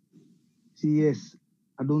 See, yes,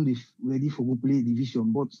 I don't ready for go play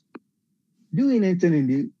division, but during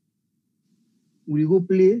anything, we go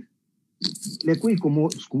play. Like when you come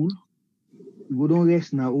out school, you go don't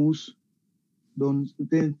rest now house. Don't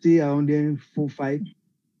stay around them 4-5.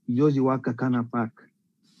 You just walk a kind of park.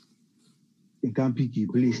 They can't pick you,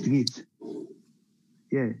 play straight.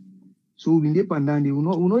 Yeah. So in the pandemic, we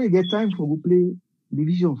know you get time for go play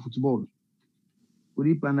division football.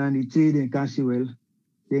 We pandemic, they can't say well.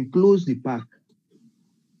 Then close the park.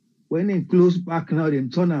 When they close park now,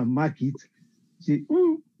 then turn and mark it. Say,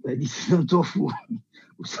 this is not tough.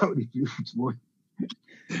 That's how they play football.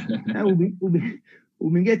 Now we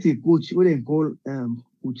get a coach who they call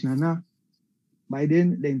Coach Nana. By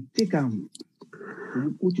then take him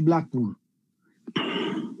Coach Blackpool.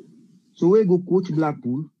 So we go Coach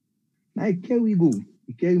Blackpool. Now here we go.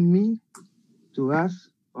 He carry me to us,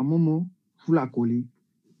 Pamomo, Fulakoli.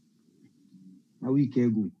 Now we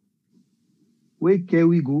can go. Where can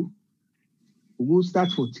we go? We go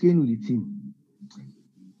start for train with the team.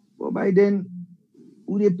 But by then,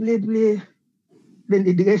 we they play. Then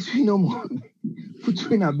they dress me no more. Put you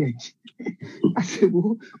in a bench. I said,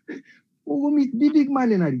 we go meet the big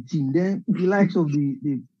man in the team. Then the likes of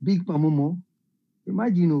the big Pamomo.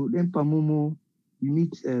 Imagine, then Pamomo, you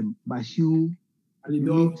meet Bashu, you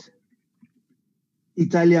meet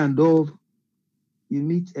Italian Dove, you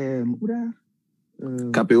meet Cape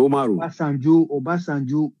Umaru.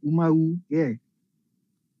 Obasanjo, Umaru, yeah.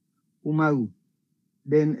 Umaru.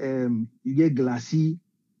 Then you get Glassy.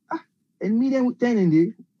 And me then 10 in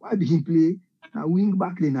there, why did he play? Now wing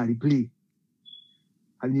back then I play.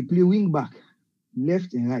 And they play wing back,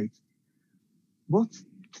 left and right. But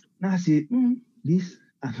now I say, this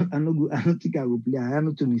I don't think I will play. I am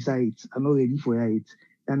not to my side. I'm not ready for it.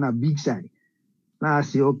 And a big side. Now I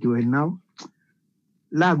say, okay, well now,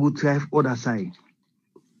 let's go try other side.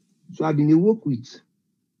 So I've been working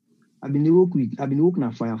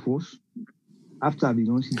at Fire Force. After I've been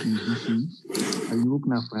on CTC, I've been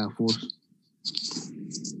working at Fire Force.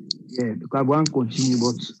 Yeah, because I want to continue,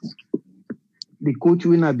 but the coach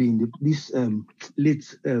will not be in this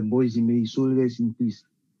late boys in May, so rest in peace.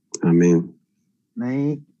 Amen.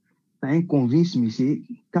 Now, I convinced me, say,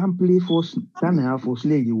 can't play first, can I have first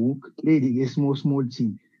leg, the work, lady, a small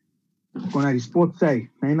team. On the sport side,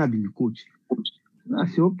 I be the coach. I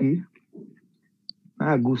say, okay,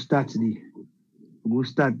 I go start there. We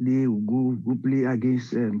go play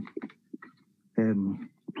against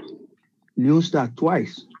Leon Star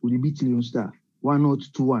twice. We beat Leon Star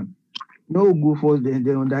 1-0 2-1. Now we go for the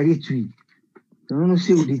underrate we. I don't know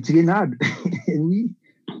say we train hard. And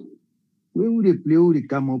when they play, we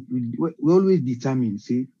come up with we always determine,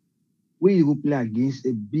 say, when you go play against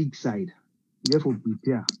a big side, therefore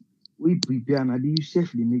prepare. We prepare and you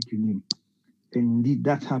self they make your name. And indeed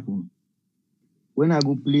that happened. When I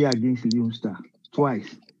go play against Leon Star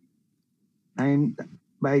twice, and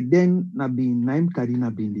by then I've been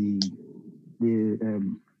the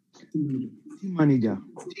team manager.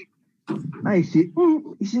 I say,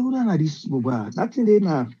 he say, what are this boba? That's in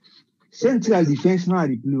there central defense now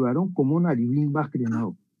the play. I don't come on at the wing back there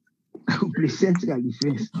now. I will play central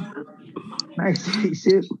defense. I say, he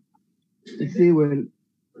say, well,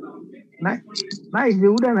 now he say,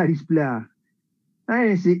 what are this player?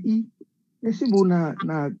 I say, I say, but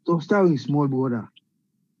na Tosta is small brother.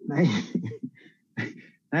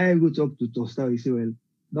 I go talk to Tosta. He say, well,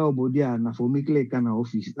 now body na for make like an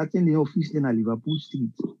office. That's in the office in Liverpool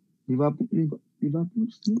Street. Liverpool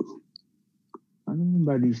Street. I don't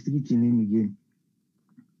remember the street name again.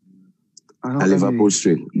 Liverpool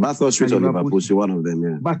Street. Bathurst Street or Liverpool Street, one of them,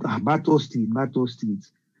 yeah. Battle Street. Battle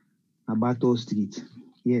Street.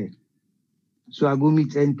 Yeah. So I go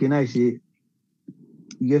meet and can I say,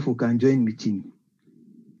 you can join me team.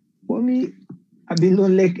 For me, I've been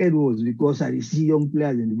not like Edwards because I see young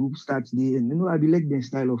players in the group start there, and I be like their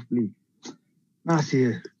style of play. I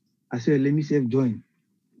say, let me self join.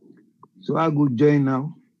 So I go join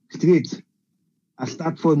now. Straight. I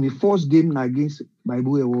start for my first game against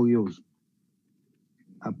Bible Warriors.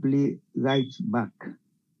 I play right back. I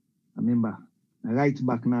remember. Right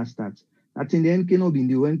back now start. That's in the end cannot be in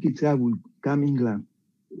the when kids travel come England.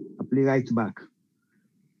 I play right back.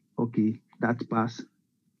 Okay, that pass.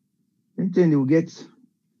 And then we'll get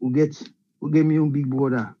me a big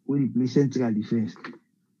brother who play central defense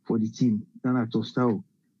for the team. Then at Tostao.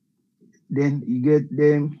 Then you get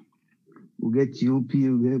them, we get TOP,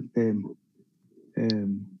 we get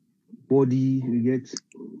Body, we get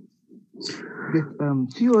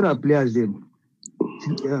few other players them.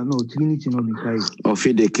 No, Trinity not be carried.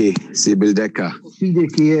 Ofideke, Sibyl Decker.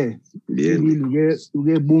 Ofideke, yeah. We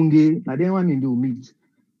get Bunge, and then one in the meet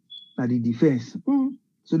at the defense.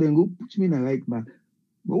 So then go put me in the right back.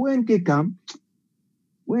 But when K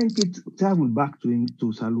travel back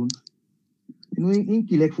to Salon, in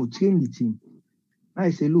like for train the team.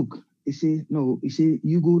 I say, look, he say, no, he say,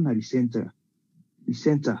 you go na the center. The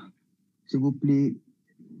center. So go play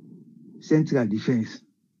central defense.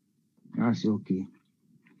 I say, okay.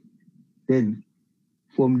 Then,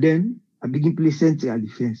 from then, I begin play central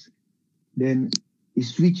defense. Then, he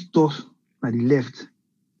switch toss at the left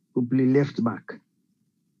to play left back.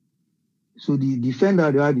 So the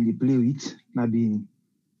defender they have been the play with, they have been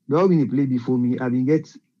the play before me. I've been get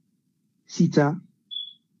Sita,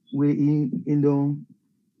 where in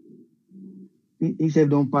himself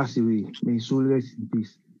don't pass away. May his soul rest in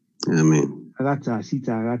peace. Amen. Arata.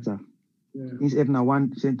 Yeah. Instead now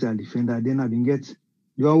one central defender, then I've been get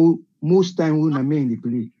most time when I in the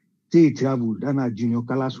play. Say travel, then a junior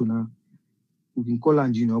Kalasuna. We can call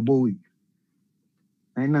him junior boy.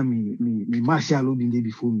 I know me Marshall will be there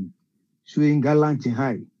before me. Showing gallant and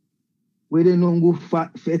high. Where they don't go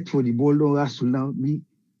fat for the ball, don't wrestle now. Me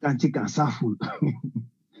can take a safful.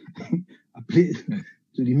 I play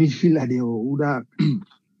to the midfielder there or that.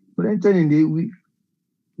 But then telling they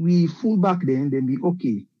we full back then be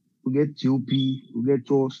okay. We get TOP, we get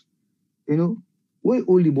toss. When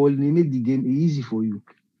hold the ball, they make the game easy for you.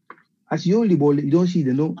 As you hold the ball, you don't see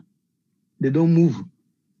they don't move.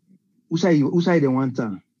 Who side they want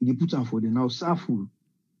time? They put them for the now safful.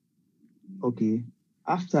 Okay.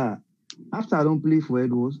 After I don't play for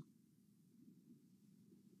Edwards,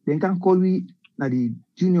 they can call me at the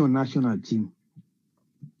junior national team.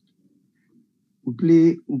 We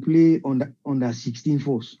play on the 16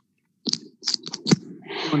 force.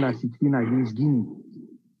 Under 16 against Guinea.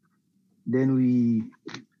 Then we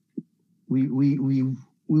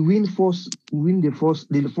win the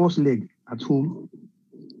first leg at home.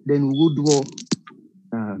 Then we go draw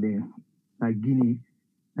Guinea,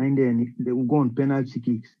 and then they will go on penalty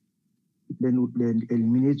kicks. Then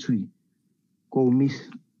eliminatory. Go miss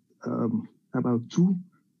about two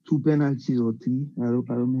penalties or three. I don't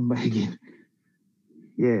remember again.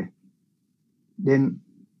 Yeah. Then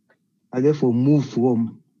I therefore move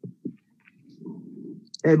from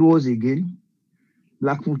Edwards again.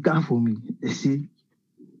 Blackpool come for me. They say,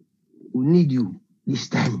 we need you this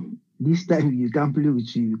time. This time you can't play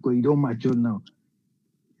with you because you don't mature now.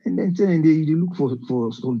 And then you look for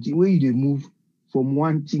something where you move from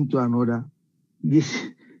one thing to another. Yes,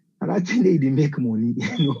 and actually they make money,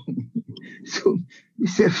 you know. So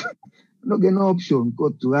this is not get no option.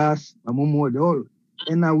 Got to us, they all,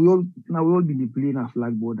 and now we all be playing a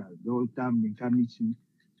flag border. The whole time they come meet me.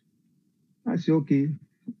 I say okay,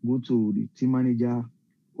 go to the team manager,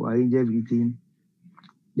 who arrange everything.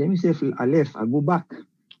 Then me say I left, I go back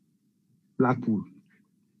Blackpool.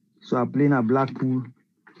 So I play at Blackpool,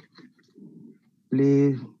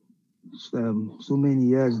 play so many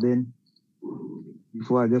years then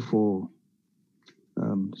before I get for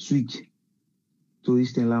switch to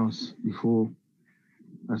Eastern Lounge before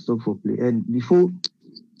I stop for play. And before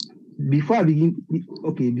I begin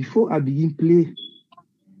play,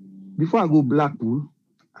 before I go Blackpool,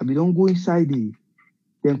 I be don't go inside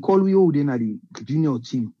then call we all then at the junior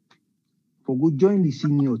team for go join the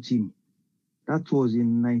senior team. That was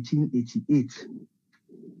in 1988.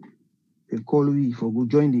 They call we for go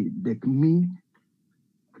join the me,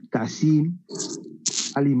 Kasim,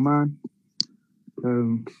 Aliman,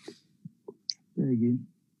 again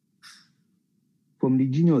from the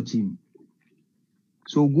junior team.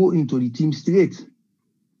 So go into the team straight.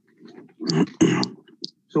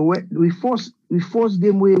 So we force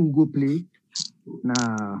them where we go play.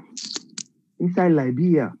 Now inside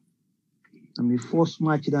Liberia, and the first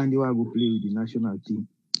match that they will go play with the national team.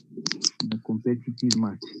 In a competitive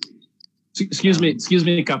match. Excuse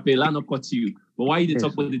me, Capella, not cut you. But why you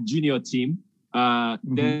talk about the junior team?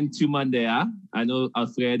 Then 2 man there. I know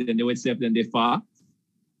Alfred and they were set and they far.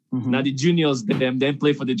 Now the juniors then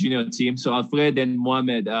play for the junior team. So Alfred and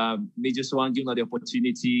Mohamed, may just want to give them the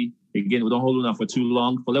opportunity. Again, we don't hold on for too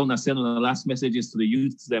long. For letting us send on the last messages to the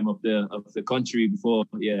youth them of the country before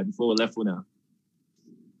we left for now.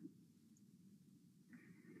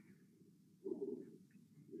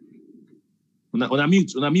 On a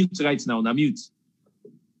mute right now. On a mute.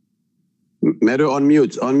 Meadow on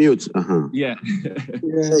mute. Uh-huh. Yeah.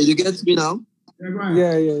 Yeah, you get me now?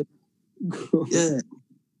 Yeah. Yeah.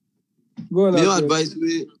 Go on.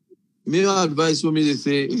 Me advice for me to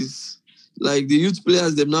say is like the youth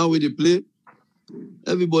players them now where they play,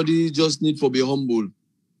 everybody just need to be humble.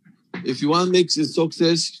 If you want to make a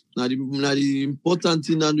success, now the important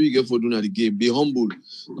thing that you get for doing the game, be humble.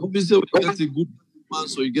 Obviously, we get a good man,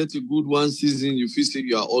 so you get a good one season, you feel like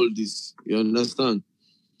you are all this. You understand?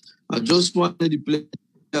 I just want the players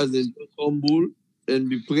to just humble and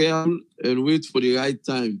be prayerful and wait for the right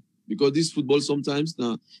time. Because this football sometimes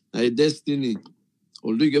now a destiny.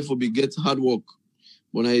 Although you get hard work,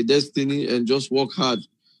 but a destiny and just work hard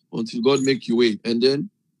until God make you way. And then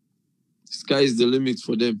the sky is the limit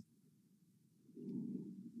for them.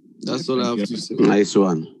 That's all I have to say. Nice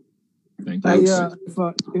one. Thanks. Yeah,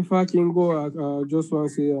 if I can go, I just want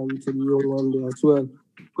to say to the young one there as well.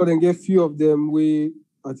 Go and get few of them where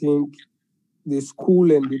I think they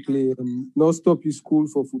school and they play and not stop your school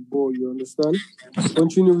for football, you understand?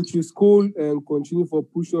 Continue with your school and continue for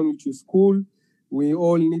push on with your school. We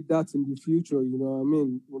all need that in the future, you know what I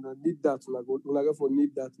mean? When I need that, when I go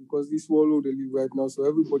need that because this world they live right now, so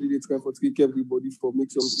everybody they try for trick everybody for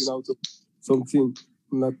make something out of something.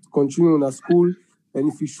 Not continue on a school,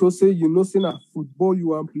 and if you show say you know say na football you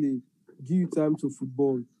want play, give you time to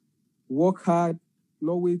football. Work hard,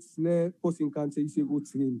 no wait slay, person can't say you say go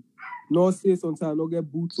train. No say sometimes I no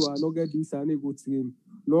get boot or I no get this and I go train.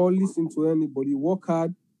 No listen to anybody. Work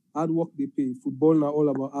hard work they pay. Football now all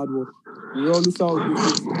about hard work. We all lose out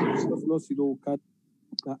this because not see no cat.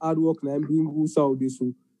 The hard work now being goose out this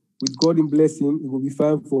so with God in blessing, it will be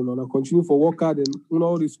fine for now. Continue for work hard and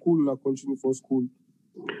all the school now continue for school.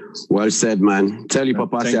 Well said, man. Tell your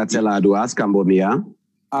papa say I tell her to ask him about me, huh?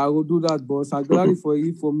 I will do that, boss. I'm glad for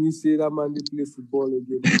me say that man they play football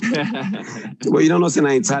again. Well, you don't know say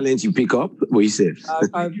any talent you pick up. What you say?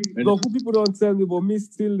 No, people don't tell me, but me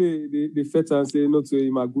still the fet and say no to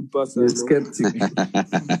him a good person. Skeptic.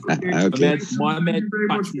 Okay. Mohamed,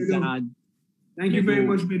 thank you very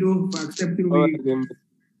much, Medo, for accepting me.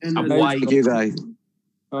 And thank you, guys.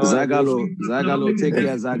 Zagalo, take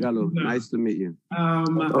care, Zagalo. Nice to meet you.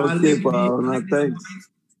 Okay, thanks.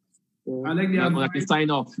 I like the advice. I can sign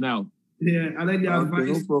off now. Yeah, I like the advice.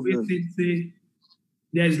 No problem. Say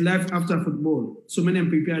there is life after football. So many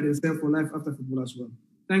prepare themselves for life after football as well.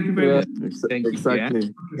 Thank you very much. Thank you. Exactly.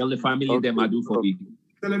 Yeah. Tell the family them I do for me.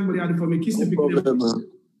 Tell everybody I do for me. Kiss the big problem, name.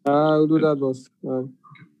 I'll do that, boss.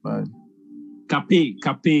 Bye.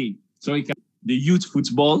 Cape. Sorry, the youth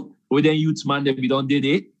football. We then youth man that we don't did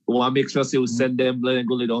it. We want to make sure we send them blood and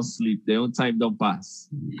go, they don't sleep. Their own time don't pass.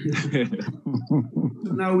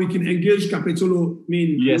 So now we can engage Capitolo.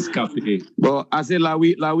 Yes, Capi. But I say,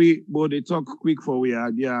 but they talk quick for we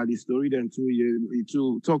are the story then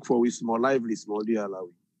to talk for we small lively, small dear Lawi.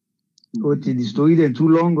 What the story then too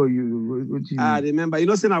long or you? Remember, you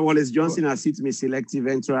know, saying Wallace Johnson has hit me selective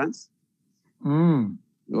entrance. Mm.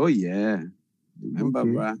 Oh yeah, remember, Okay.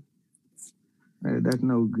 bruh. That's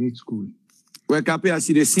now great school. Well, Capi, I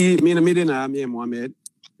see me and Mohamed.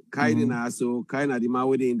 Kaidina, so Kaina the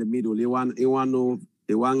Mawede in the middle. They want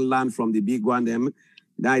land from the big one them.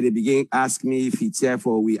 Now they begin ask me if it's here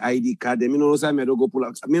for we ID card. Them, you know, so I don't go pull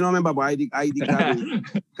up. I mean, remember about ID card.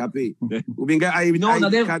 Capi. We been get ID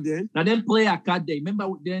card there. Now then player card there. Remember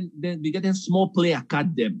then we get a small player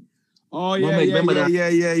card them. Oh yeah,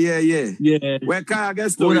 Mohamed, yeah. Well, Kai, I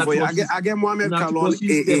get story for you. I get Mohamed Kallon.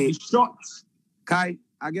 Kai,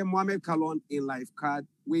 I get Mohamed Kallon in life card.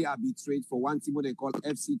 We are betrayed for one team they call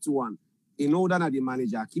FC21. In order that the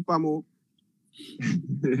manager keep them.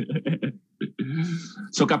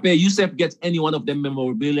 So Cape, Yusuf gets any one of them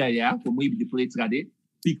memorabilia, yeah, from maybe the play today,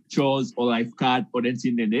 pictures or life card or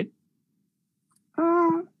anything in it.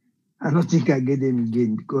 I don't think I get them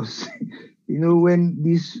again because you know when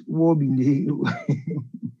this war in the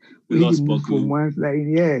we lost from one side,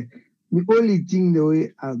 yeah. The only thing the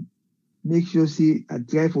way I make sure I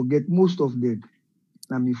try to forget most of them.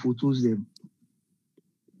 And me photos them.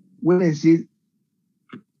 When I say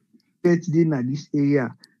birthday in this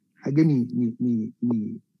area, I get me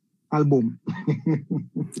album.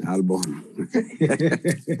 Album.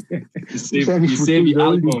 You save the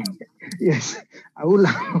album. Yes. I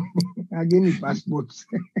get me passports.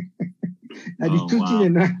 And the two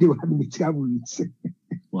children they want me travel with.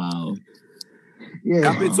 Wow. Yeah.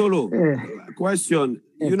 Capitolo, question.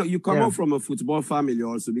 You know, you come out from a football family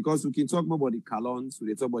also, because we can talk more about the Kallons,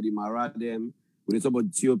 we talk about the Maradem, we talk about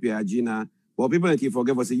Ethiopia, Gina. But people can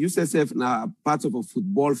forget us. You yourself now part of a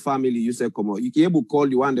football family. You say, come on, you can able to call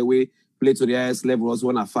you on the way play to the highest level. Also,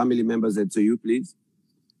 one of family members that to you, please.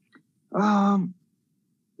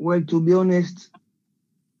 Well, to be honest,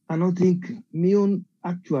 I don't think me own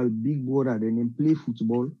actual big brother then play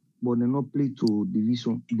football, but they not play to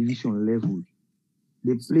division level.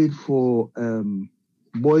 They played for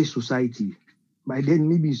boys society. By then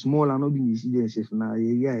maybe small and not being the now.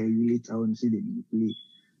 Yeah, later on see them play.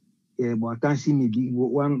 Yeah, but I can't see maybe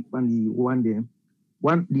one there.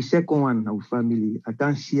 The second one our family. I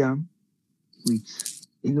can't see them with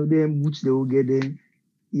them boots they will get them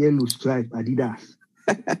yellow stripe Adidas.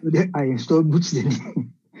 So then I install boots then.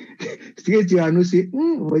 Straight to I know say,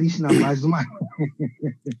 what is not man?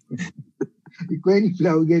 Because any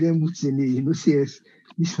player will get them boots in there, say yes,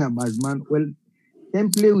 this is not man. Well, then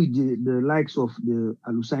play with the likes of the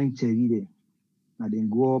Alusain Terry there. And then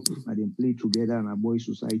go up and then play together in a boys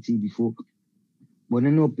society before. But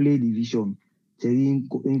then no play division. Terry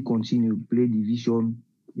continue play division.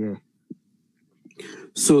 Yeah.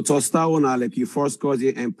 So Tostaona like your first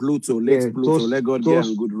cousin and Pluto, Pluto, let God get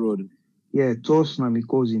on good road. Yeah, Tos na my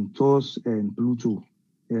cousin, Tos and Pluto.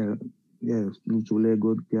 Yeah, Pluto, let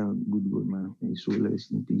God get on good road, man. So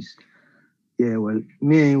rest in peace. Yeah, well,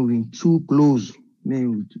 me and we too close.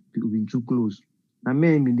 And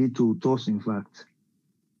me and me to Tos, in fact.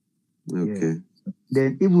 Okay. Yeah.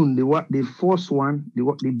 Then even the first one,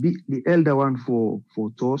 the elder one for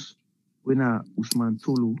Tos, when Usman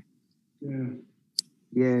Tolu. Yeah.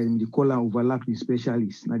 Yeah, the color overlapping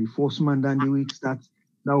specialist. Now the first man then the week starts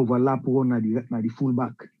that overlap on the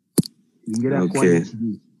fullback. You get that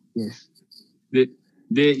quality. Yes.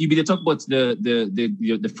 You be talk about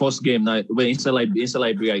the first game now when inside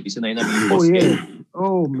Liberia, you said game.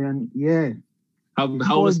 Oh man, yeah.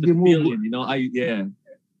 How was the feeling?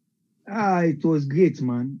 It was great,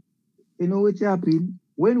 man. You know what happened?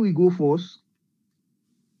 When we go first,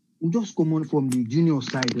 we just come on from the junior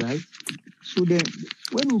side, right? So then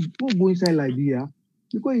when we go inside Liberia,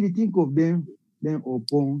 because you think of them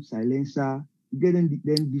Opon, Silencer, you get them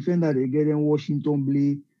then defender, they get them Washington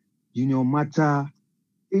Blade, Junior Mata,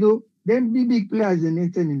 them big players and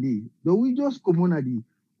anything in there. But we just come on at the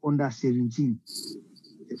under 17.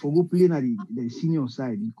 For go play at the senior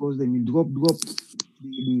side because then we drop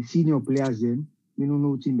the senior players then. We don't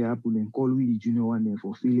know what thing they happen and call we the junior one then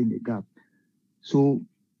for filling the gap. So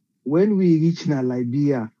when we reach na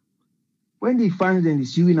Liberia, when the fans then they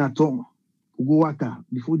see we na tongue, we go waka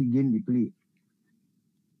before the game they play.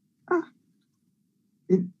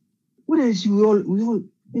 What else we all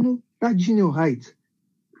that junior height.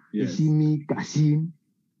 Yes. You see me, Kasim,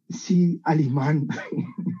 see Aliman,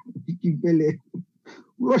 Vicky Pele.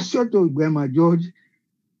 We were short of Grandma George.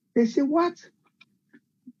 They say, what?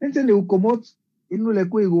 And then they will come out, you know,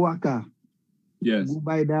 like we go waka. Yes. Go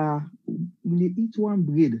by the, they eat one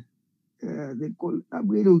bread. They call that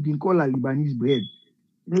bread we can call a Lebanese bread.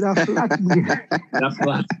 You know, that flat bread. That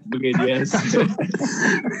flat bread, yes.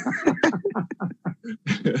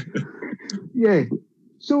 Yeah.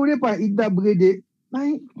 So if I eat that bread, they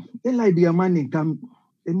like be a man and come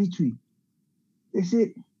meet me. They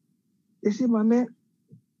say, my man,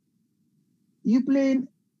 you playing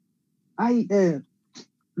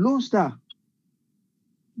Lone Star?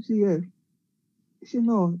 You say, yeah. He say,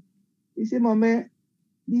 no. He say, my man,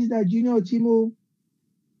 this is the junior team.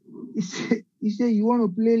 He say, you want to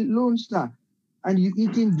play Lone Star and you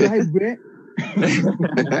eating dry bread?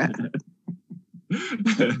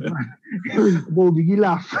 But we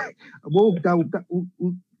laugh.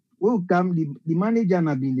 The manager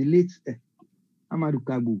na been the late Amadou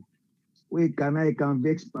Kabu. Where can I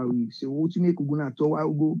vex Paris? So what you make Uguna Towa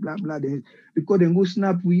go blah blah then because then go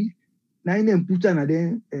snap we now them put on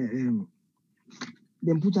then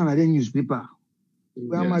put on then newspaper.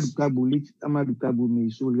 Where Yes. Amadou Kabu may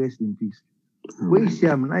so rest in peace. Where you say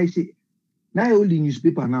now I say now all the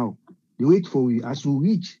newspaper now they wait for we as we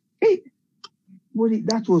reach. Hey, but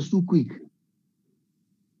that was too quick.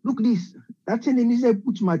 Look this. That enemy said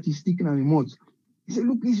put my stick in my mouth. He said,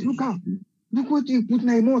 look this, look out. Look what you put in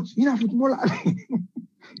my mouth. You know footballer. You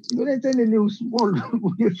know that enemy was small.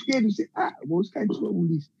 They're scared to say, what's kind of trouble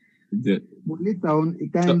this? Yeah. But later on,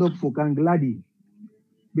 it can end up for Kangladi.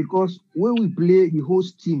 Because when we play the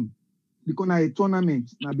host team, because now a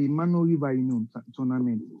tournament, now the Mano River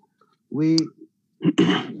tournament, where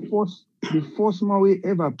the first man we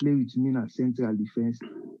ever play with me na central defense,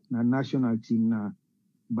 na national team na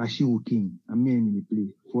Bashiru King, and me and he play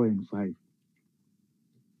 4 and 5.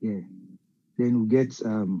 Yeah. Then we get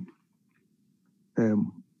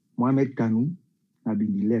Mohamed Kallon na be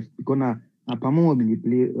the left. Because na Pamon will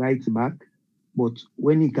play right back, but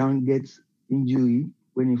when he can't get injury,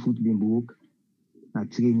 when he foot been broke, na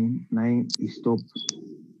training, na he stop.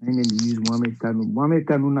 And then they use Mohamed Kallon. Mohamed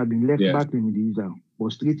Kallon have been left back in the user.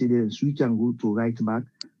 But straight to the switch and go to right back.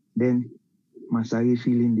 Then Masari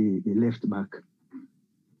filling the left back.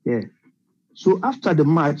 Yeah. So after the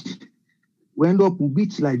match, we end up we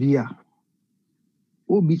beat Liberia.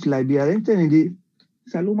 We beat Liberia. Then tell the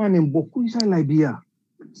Salomon and Boku inside Liberia.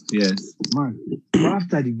 Yes. Man. But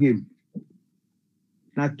after the game,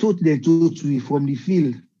 I told them to from the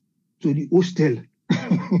field to the hostel.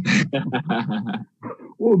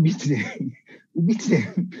 We beat them. We beat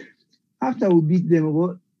them. After we beat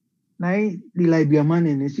them, now the Liberia man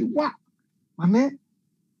and they say, what? My man,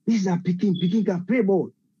 this is a picking can play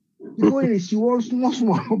ball. Because she was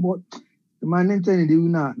small, but the man then telling they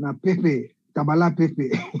na Pepe, Tabala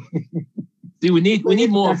Pepe. See, we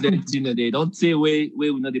need more of them. You know, they don't say where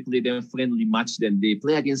we know they play them friendly match. Then they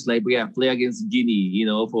play against Liberia, play against Guinea. You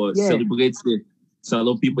know, for celebrate so a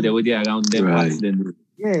lot of people that were there around them. Right. Match them.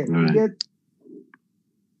 Yeah, you get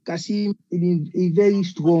Kasim is very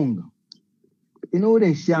strong. You know,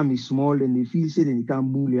 they see him is small and they feel say they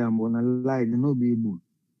can't bully him on a lie, they not be able.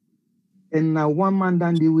 And now one man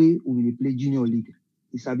down the way when they play junior league,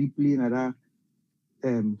 he's a bit playing at that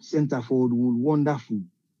center forward, wonderful.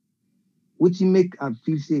 Which he make I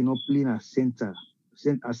feel say not playing as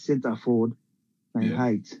center forward and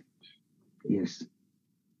height. Yes.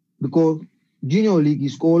 Because junior league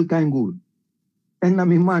is called kind goal. And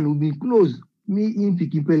I'm a man who be close. Me in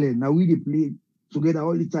Piki Pele. Now we they play together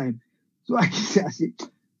all the time. So I say,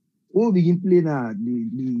 we'll begin playing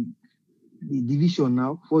the division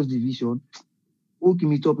now, first division. We'll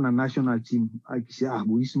keep it up in the national team. I say,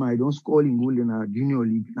 Ismail, don't score in goal in a junior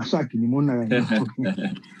league. That's why I can right now.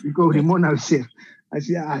 Because the money I say,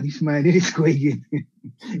 Ismail, let's go again.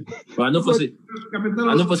 But I know for say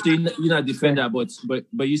you're not defender, but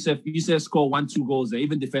you said score 1-2 goals.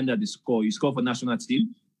 Even defender they score. You score for national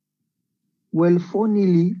team. Well,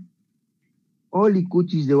 funnily, all the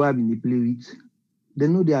coaches they were in the play with, they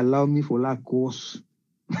know they allow me for that course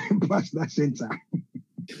past that center.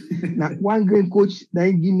 Now, one great coach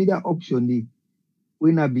that give me that option there,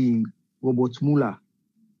 when I be Robert Muller,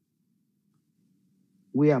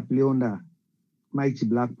 where I play under Mighty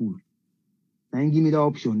Blackpool. And give me that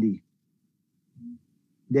option there.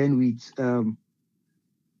 Then with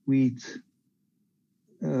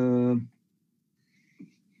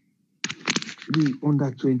the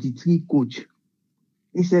under 23 coach,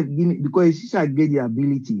 he said, give me, because he said I get the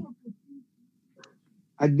ability.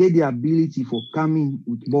 I get the ability for coming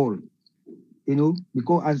with ball. You know,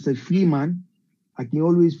 because as a free man, I can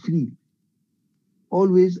always free.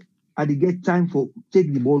 Always I get time for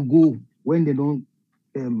take the ball, go when they don't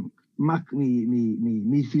mark me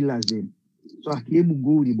midfielders them. So I can able to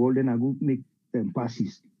go with the ball, then I go make them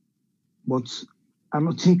passes. But I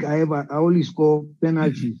don't think I only score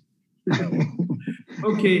penalties.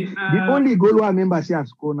 Okay. The only goal I remember say I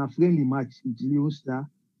scored in a friendly match with Leon Star.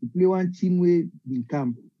 We play one team where in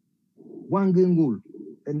camp. One game goal.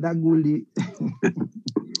 And that goal they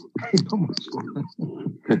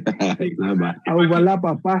I overlap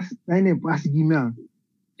a pass, and then pass give me.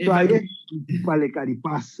 So I get people like the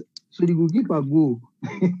pass. So the goalkeeper go,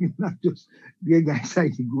 not just the guy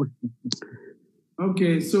side the goal.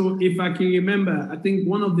 Okay, so if I can remember, I think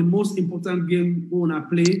one of the most important games we wanna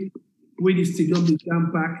play with the stadium the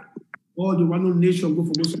jam pack, all the one nation go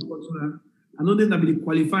for most important. I know that be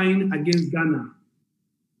qualifying against Ghana.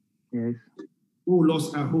 Yes. Who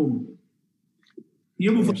lost at home.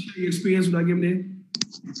 You able to share your experience with that game there?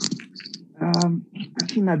 I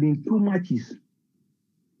think I've been 2 matches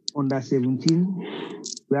under 17.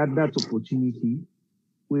 We had that opportunity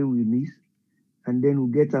where we missed, and then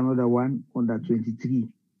we get another one under 23.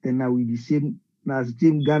 And now with the same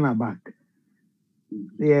Ghana back.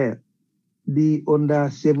 Yeah, the under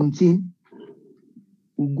 17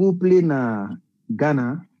 we go play na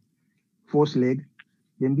Ghana first leg,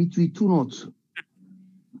 then between 2-0.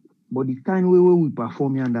 But the kind way we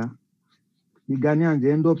perform yonder, the Ghanaians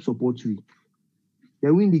they end up supporting.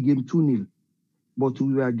 They win the game 2-0, but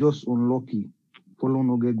we were just unlucky for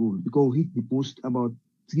no get goal because we hit the post about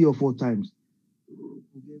 3 or 4 times.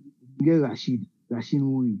 We get Rashid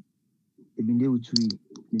Wuri. They've been there with we.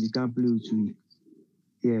 They can't play with we.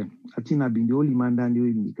 Yeah, I think I've been the only man down there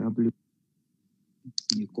in the can't play.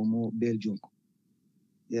 They come out Belgium.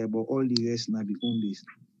 Yeah, but all the rest now be home based.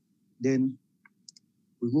 Then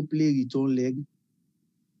we go play return leg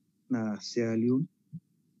na Sierra Leone.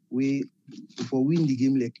 We for win the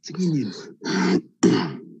game like 3-0.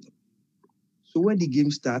 So when the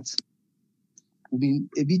game starts, we've been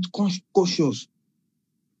a bit cautious.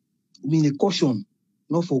 I mean a caution,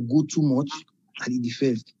 not for go too much at the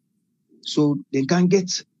defense. So they can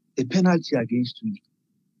get a penalty against me.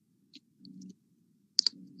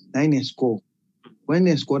 9 score. When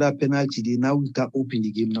they score that penalty, they now we can open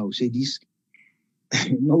the game now. Say this.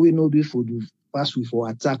 No way, no be for the pass we for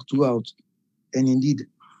attack throughout. And indeed,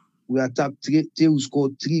 we attacked we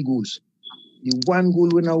scored 3 goals. The 1 goal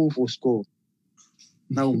we now for score.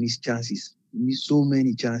 Now we miss chances. We miss so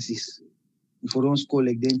many chances. If we don't score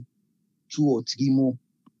like them, 2 or 3 more.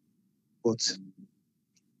 But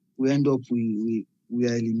we end up we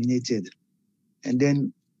are eliminated. And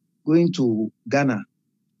then going to Ghana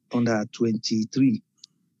under 23.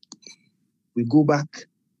 We go back,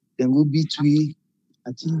 then we beat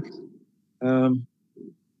I think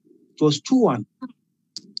it was 2-1.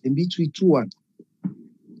 Then beat 2-1.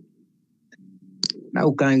 Now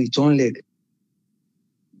we can return leg.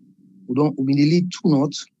 We in the lead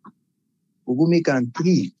 2-0. We go make an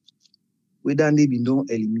 3. We then they don't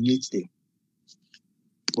eliminate them.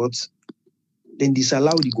 But then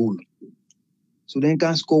disallow the goal. So then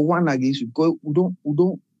can score 1 against you because we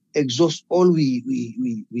don't exhaust all we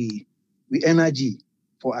energy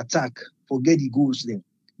for attack, for get the goals then.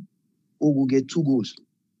 Or we'll get 2 goals.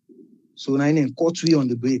 So now then caught 3 on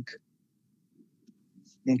the break.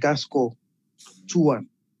 Then can score 2-1.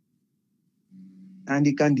 And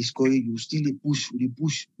they can discourage you. Still they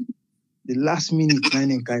push. The last minute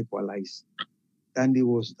 9 and can equalize. And it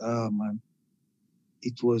was man.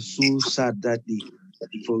 It was so sad that day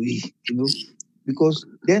for we, because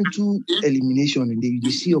then 2 elimination and they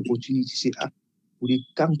see opportunity say we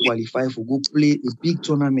can't qualify for go play a big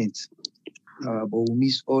tournament, but we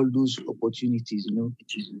miss all those opportunities,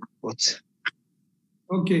 But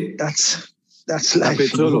okay, that's life.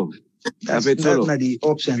 That's the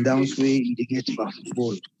ups and downs way you get for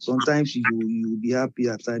football. Sometimes you will be happy,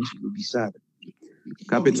 at times you will be sad.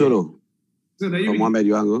 Capitolo. So Mohamed,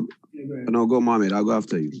 you want to go? Yeah, go ahead. No, go Mohamed, I'll go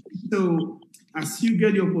after you. So as you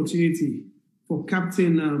get the opportunity for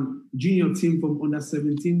captain junior team from under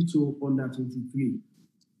 17 to under 23,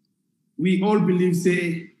 we all believe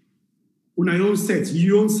say your own set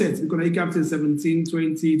because you captain 17,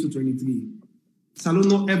 20 to 23. Salon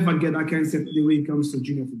not ever get that kind of set the way it comes to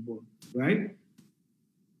junior football, right?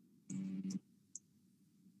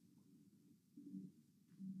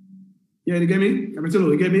 Yeah, you get me?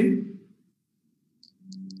 Capitolo, you get me?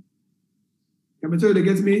 Capitolo, you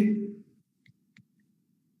get me?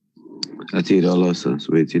 I tell you all us.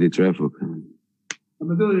 Wait till the traffic.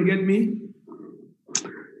 Capitolo, you get me?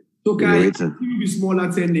 So can you be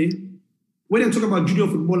smaller 10 day? When they talk about junior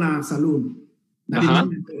football and Salon,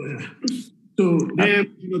 so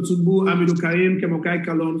then Tumbu, Amido Karim, Mohamed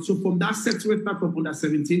Kallon. So from that set we start from under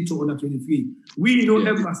 17 to under 23. We don't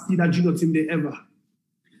ever see that junior team there ever.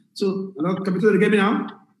 So, Capitol, you get me now?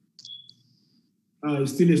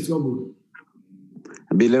 It's still a struggle.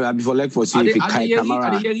 Before like for see if Kai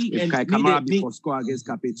Kamara Kamara before score against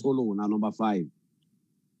Capitolo now number 5.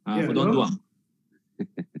 For don't do it.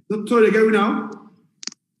 Tolo, they get me now?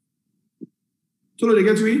 Tolo, they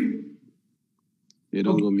get me? They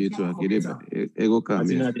don't go mute. They go come.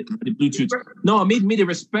 The Bluetooth. No, I made the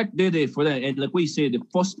respect there for that. And like what you said, the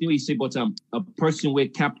first thing you say about a person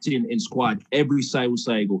with captain in squad, every side will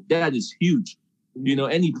side go. That is huge. You know,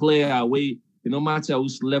 any player no matter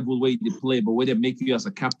whose level way they play, but where they make you as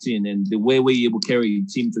a captain and the way you're able to carry your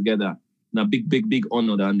team together. Now big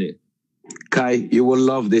honor down there. Kai, you will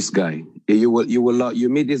love this guy. You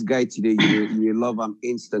meet this guy today, you love him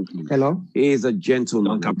instantly. Hello? He is a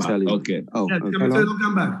gentleman, I'm telling you. Okay. Oh, yeah, okay. Don't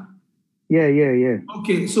come back. Yeah.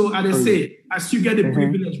 Okay, so as I say, as you get the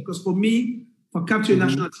privilege, because for me, for captain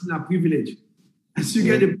national team, a privilege. As you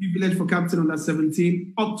get the privilege for captain under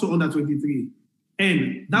 17 up to under 23.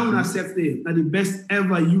 And that one accepts that the best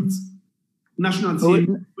ever youth national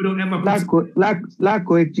team we don't ever like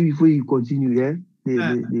corrective before you continue,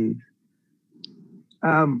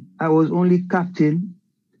 I was only captain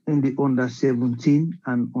in the under 17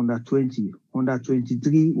 and under 20. Under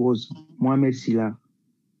 23 was Mohamed Kallon.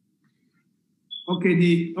 Okay,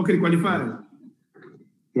 the qualifiers.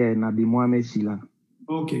 Yeah, Nabi Mohamed Kallon.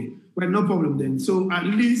 Okay, well, no problem then. So at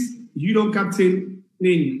least you don't captain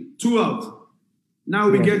in 2 out. Now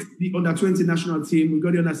we get the under 20 national team. We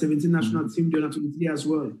got the under 17 national team, the under 23 as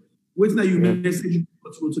well. Wait till you message to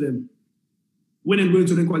go to them. When I'm going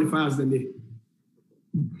to the qualifiers, then they.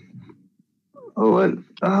 Oh well,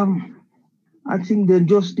 I think they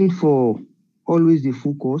just need for always the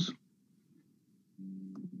focus.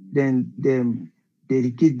 Then them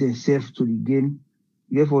dedicate themselves to the game.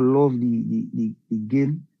 You get for love the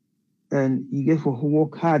game, and you get for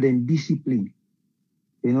work hard and discipline.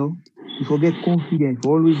 You know, you forget confidence.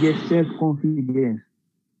 You always get self-confidence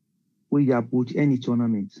when you approach any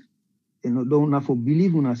tournament. You know, don't for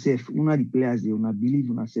believe in yourself. Una the players they una believe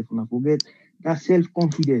in yourself. Una forget that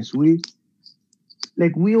self-confidence.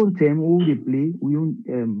 Like we on time who they play, we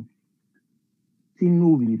on team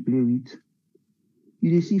who we play with.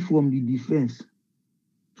 You see from the defense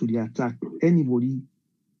to the attack, anybody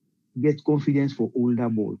get confidence for older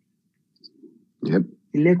ball. Yep.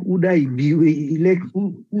 Like who that be like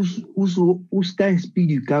who's time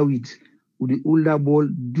speed you carry it with the older ball,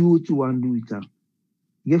 do what you want to do with her.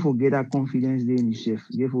 You get for get that confidence there in yourself.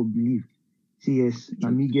 You get for believe. Say yes,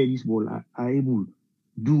 let me get this ball. I able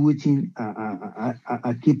do what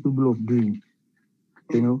are capable of doing.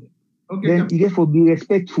 You know. Okay. Then you get for be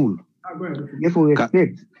respectful. You get for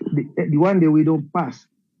respect. The one that we don't pass,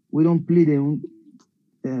 we don't play them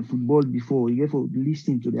football before. You get for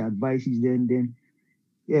listening to the advices. Then.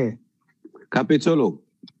 Yeah. Capitolo.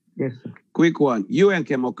 Yes, sir. Quick one. You and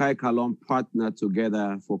Mohamed Kallon partnered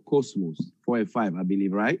together for Cosmos 4-5, I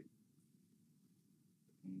believe, right?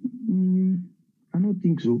 I don't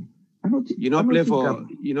think so. You not play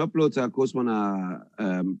to Cosmos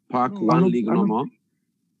Park no, 1 league no more?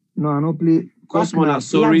 No, I don't play. Cosmos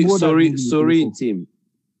sorry team.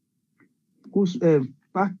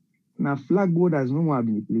 Park na flag borders no more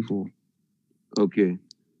been play for. Okay.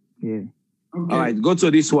 Yeah. Okay. All right, go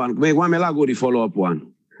to this one. Wait, one may I go the follow-up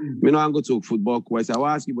one. Me no go to football question. I will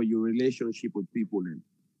ask you about your relationship with people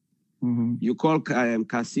then. You call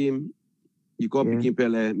Kasim, you call Pikin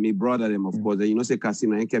Pele, my brother them, of course. You know say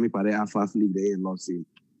Kasim and came pare half league they ain't lost him.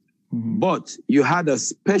 But you had a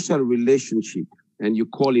special relationship and you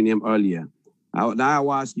calling him earlier. Now I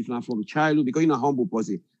will ask you if not from childhood, because you're a humble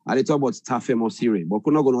person. I talk about Tafe Mosire, but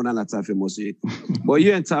could not go on that Tafe Mosire. But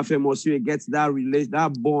you and Tafe Mosire gets that relation,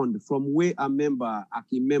 that bond from where a member,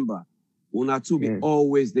 una two be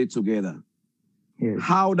always there together. Yes.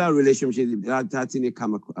 How that relationship that thing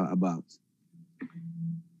come about?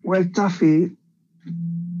 Well, Tafe,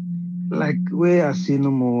 like where I say no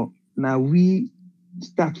more. Now we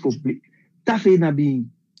start for play. Tafe na be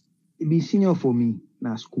senior for me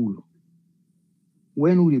na school.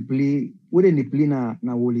 When they play na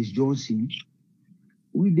Wallace Johnson,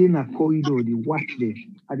 we then a corridor, they watch them.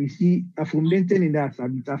 And they see from them telling that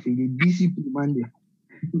Tafe, the discipline man there.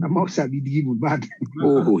 I'm also be given bad.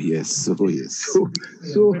 Oh yes.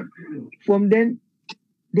 So from then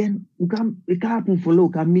we can happen follow,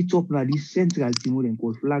 can meet up na this central team then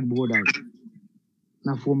called Flag Borders.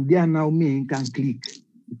 Now from there now me can click.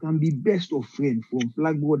 You can be best of friends from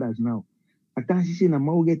Flag Borders now. I can't say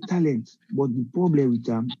now get talent, but the problem with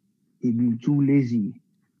them, he been too lazy.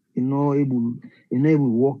 He not able to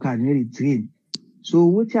work hard, really train. So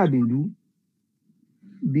what I been do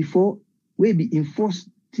before we be enforced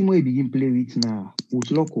team we begin play with now,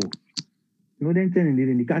 who's local. No, then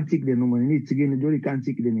they can't take the number. They can't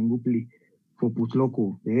take them and go play for put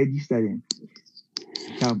local. They register them.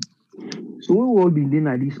 So we all been doing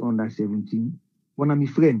like this under 17. One of my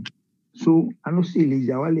friend. So I don't say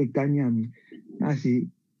lazy. I want like Tanya me. I say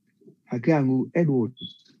I can't go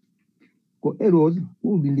Edwards. Go Edwards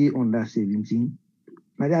who been there under 17.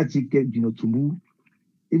 Now that ticket Junior Tumbu,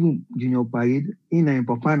 even Junior Parade in a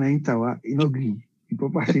Papa na in Tower in agree.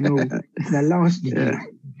 Papa say no, it's not launch the game.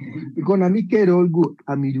 Because I make it all go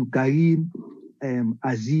Amidu Karim,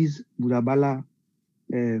 Aziz, Budabala,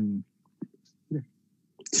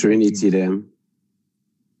 Trinity them.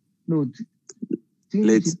 No,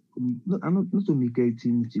 Trinity, no, I'm not to make it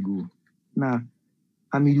Trinity go. Now,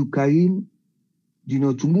 Amidu Karim,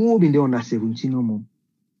 Junior Tumbu been there under 17 no more.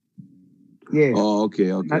 Yeah. Oh,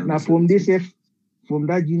 okay. Now from this, from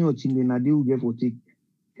that junior team, then they will get for take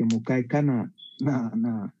Kemokai Kana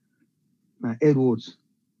na Edwards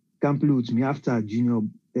can play with me after junior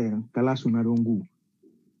Kalasuna don't go.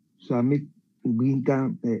 So I make bring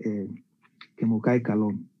Kemokai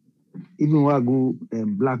Kallon. Even when I go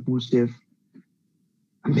Blackpool chef,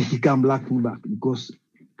 I make he come Blackpool back because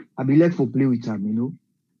I be like for play with him, you know.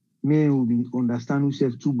 Me will be understand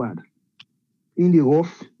who too bad. In the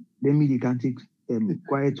rough, then me they can take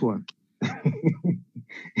quiet one.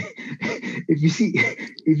 if you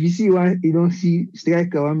see one, you don't see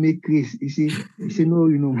striker one make Chris. You say no,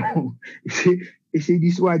 you know more. You say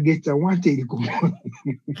this one gets a one take come on.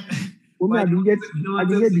 I didn't get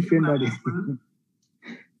defender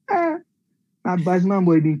there. Basman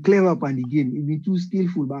boy been clever up on the game. He been too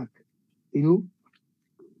skillful back. You know?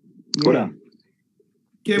 Yeah.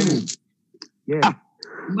 Kemo. Yeah.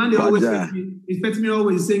 Man, they always expect me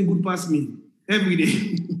always saying good pass me every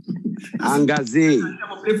day. Angaze. I'm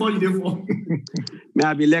play for you for. Me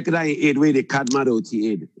I be like that in aid where the card mad out to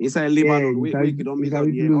aid. Inside Lebanon, we don't miss out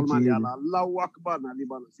the all man. Allahu Akbar na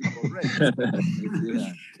Lebanon. Correct.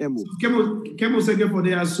 Kemo second for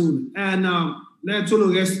there soon. And let's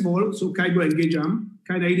all rest ball. So Kaido engage him.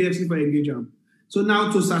 Kaido IDFC for engage him. So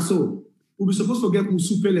now to Sasso. We'll be supposed to get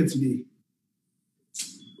Musupele today.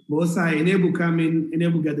 But also enable coming,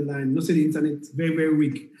 enable get the line. No say the internet very, very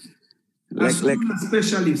weak. As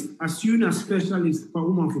soon as specialist for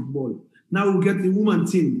women football. Now we'll get the woman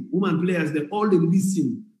team, woman players, they all they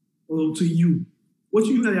listen to you. What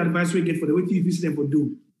you the advice we get for the what you visit them for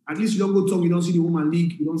do? At least you don't go talk, you don't see the woman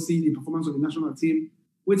league, you don't see the performance of the national team.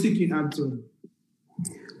 What you can add to?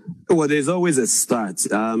 Well, there's always a start.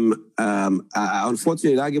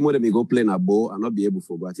 Unfortunately, I get more than me go play a ball and not be able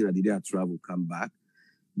to go. I think I did a travel, come back.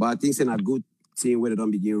 But I think it's a good thing where they don't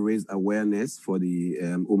begin raise awareness for the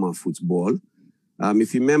women football.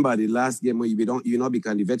 If you remember the last game where you not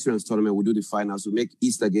become the veterans tournament, we do the finals. We make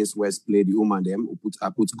East against West play the women them. I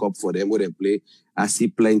put cup for them where they play. I see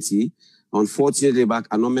plenty. Unfortunately, back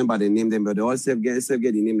I don't remember the name them, but they all get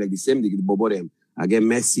the name like the same. They get bobo them. I get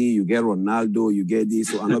Messi, you get Ronaldo, you get this.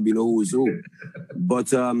 So I not be know who's who.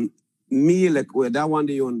 But me, like that one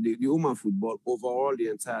day on the women football, overall the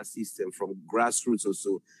entire system from grassroots or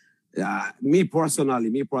so. Me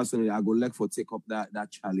personally, I go like for take up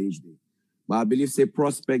that challenge day. But I believe say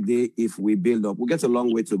prospect day, if we build up, we get a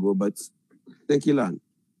long way to go. But thank you, Lan.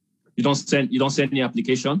 You don't send any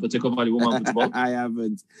application to take over the women football? I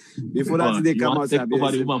haven't. Before that they come out take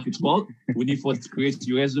over the women football, we need to create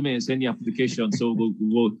your resume and send the application. So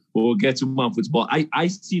we'll get to women football. I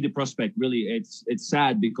see the prospect really. It's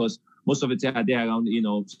sad because most of it are there around, you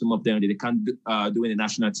know, some of them they can't do any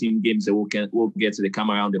national team games. They will get to the come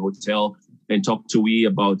around the hotel and talk to we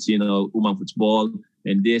about, you know, women football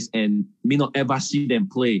and this, and me not ever see them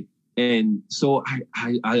play. And so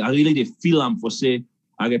I really they feel I'm for say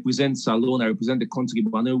I represent Salone, I represent the country,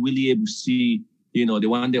 but I'm not really able to see, you know, the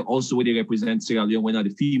one they also where they represent Sierra Leone when are the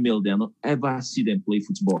female, they are not ever see them play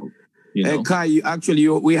football. You know? Kai,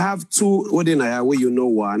 we have two Odinaya where you know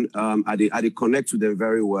one. I connect to them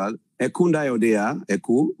very well. Ekunda Odea,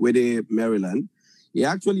 Eku, where they Maryland. He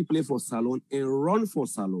actually play for Salone and run for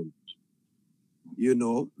Salone. You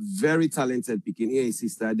know, very talented picking here, his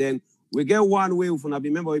sister. Then we get one way if I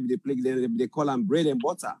remember if they play, they call him bread and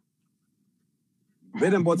butter.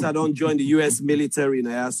 Bread and butter don't join the US military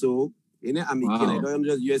now, so you know, I don't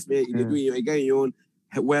just US military, they do your own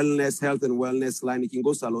wellness, health and wellness line. You can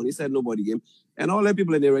go Salone. He said nobody game. And all the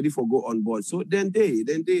people they're ready for go on board. So then they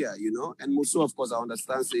are, you know. And Musu, of course, I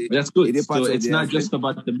understand. Say that's good. So it's not just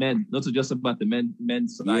about the men, not just about the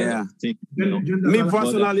men's side. Yeah. Thing, you know? Me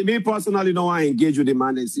personally, don't want to engage with the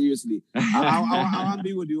man. And seriously, I want to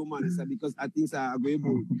be with the woman because I think I go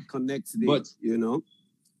able to connect today. But you know.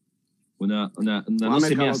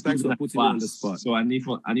 Mohamed Kallon, thanks for putting me on the spot. So I need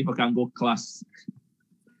for can go class.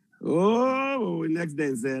 Oh, next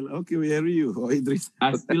Denzel. Okay, we hear you. Oh, Idris.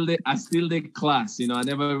 I still the class. I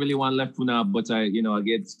never really want left for now, but I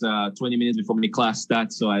get 20 minutes before my class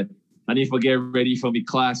starts, so I need to get ready for my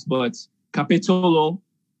class. But Capitolo,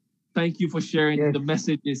 thank you for sharing the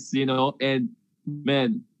messages. And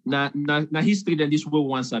man, na history than this world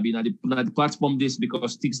wants to be. Na the platform this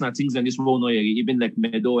because things than this world no even like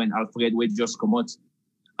Meadow and Alfred we just come out.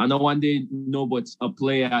 I know one day but a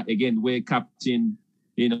player again, we're captain.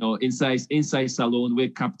 Inside salon, we're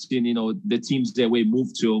captain, the teams that we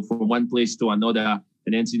move to from one place to another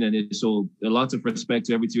and then so a lot of respect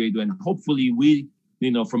to everything we do. And hopefully we,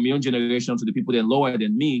 from young generation to the people that are lower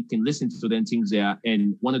than me can listen to them things there.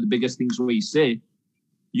 And one of the biggest things where you say,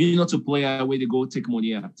 to play where they go, take money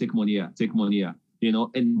here,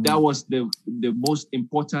 and that was the most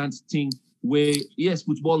important thing where, yes,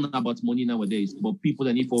 football not about money nowadays, but people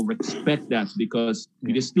that need to respect that because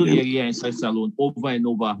you still hear inside salon over and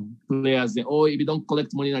over players say, if you don't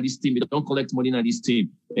collect money on this team, you don't collect money on this team.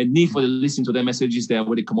 And need for to listen to their messages there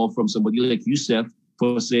where they come out from somebody like yourself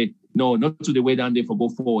for say, no, not to the way down there for go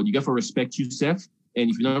forward. You got to respect yourself. And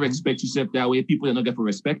if you don't respect yourself that way, people are not going to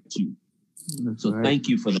respect you. So thank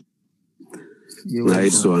you for that.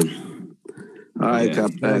 Nice one. All right,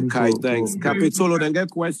 Kai, thanks. Capitolo, then get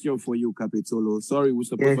question for you, Capitolo. Sorry, we're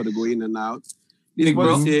supposed to go in and out. Big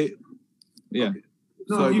bro. Say, yeah. Okay.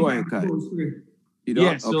 So go ahead, Kai.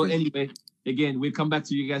 So anyway, again, we'll come back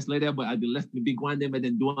to you guys later, but I'll be left the big one them and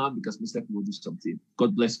then do one because Mr. will do something.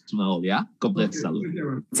 God bless you all, yeah? God bless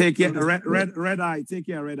you. Take care, red eye. Take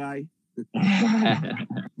care, red eye.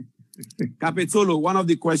 Capitolo, one of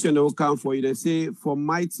the questions that will come for you, they say, for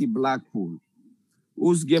Mighty Blackpool,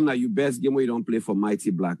 whose game are you best game where you don't play for Mighty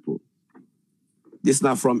Blackpool? This is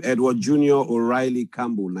now from Edward Jr. O'Reilly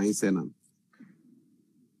Campbell, 9 Senam.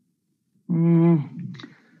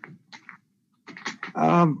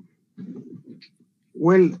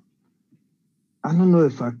 Well, I don't know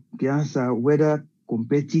if I can answer whether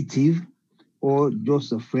competitive or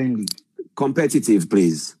just a friendly. Competitive,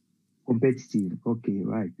 please. Competitive, okay,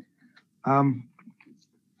 right.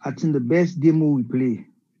 I think the best demo we play,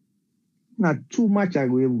 not too much I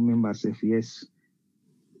will remember myself, yes.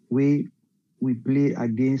 We play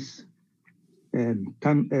against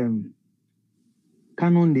Canon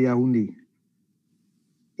de Yaoundé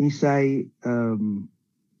inside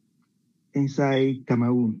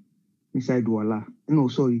Cameroon, inside Douala. No,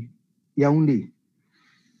 sorry, Yaoundé.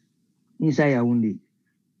 Inside Yaoundé.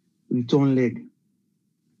 Return leg.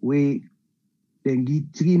 We then give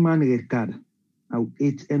 3-man red card. Our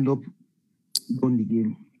 8 end up on the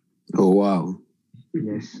game. Oh wow.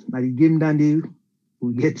 Yes. Now the game down there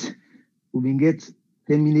we get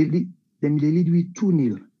them lead with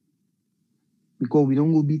 2-0. Because we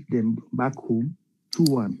don't go beat them back home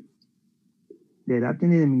 2-1. Then that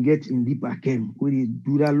thing them get in deep again where they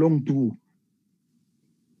do that long throw.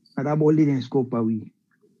 And that ball didn't score per we.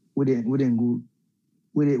 We then go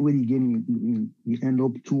where the game we end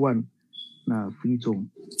up 2-1. Now free turn.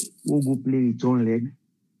 We'll go play return leg.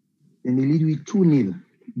 Then they lead with 2-0.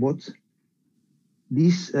 But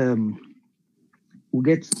this we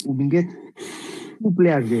get 2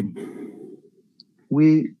 players then.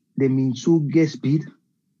 We they mean so get speed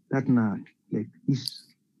that now like this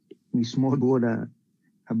my small brother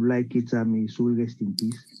Abdullah Keita may so rest in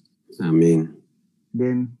peace. Amen.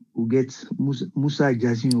 Then we get Musa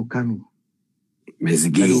Jazinho Kanu. Yes.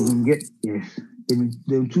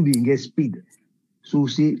 Them 2 being get speed. So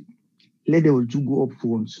say let them 2 go up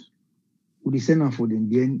front. We send them for them,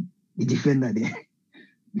 then the defender there.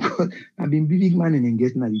 Because I've been big man and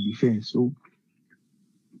getting at the defense. So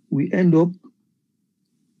we end up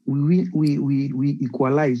we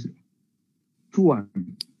equalize 2-1.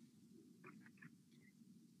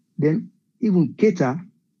 Then even Keita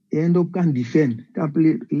end up can defend, can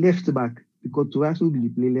play left back because to us will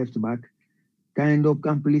play left back, can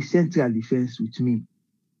play central defense with me.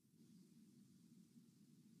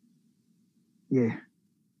 Yeah.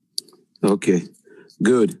 Okay,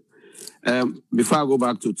 good. Before I go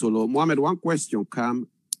back to Tolo, Mohamed, one question come.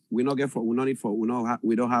 We don't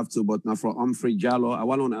have to, but now for Humphrey Jallo, I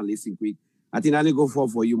want to listen quick. I think I need go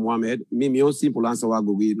for you, Mohamed. Me own simple answer will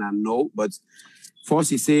go with no, but first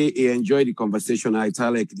he say he enjoyed the conversation. I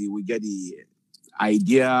tell like we get the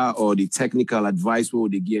idea or the technical advice where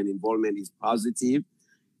the gain involvement is positive.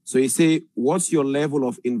 So he say, what's your level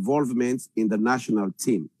of involvement in the national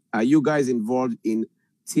team? Are you guys involved in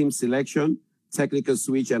team selection, technical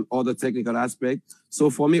switch, and other technical aspects? So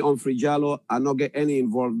for me, on Humphrey Jallo, I not get any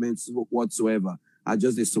involvement whatsoever. I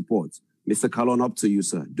just the support. Mr. Kallon, up to you,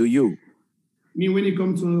 sir. Do you? Me, when it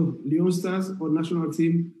comes to Leon Stars or national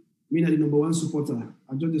team, me are the number one supporter.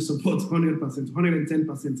 I just support 100%,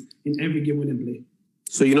 110% in every game when they play.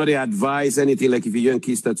 So you know they advise anything like if you and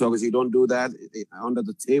Kista talk, you don't do that under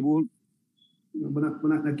the table. No, but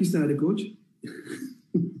Kista the coach.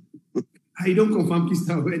 I don't confirm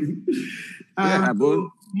Kista already. Yeah,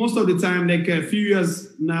 so most of the time, like a few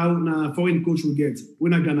years now, foreign coach will get.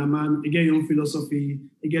 When a Ghana man, you get your own philosophy,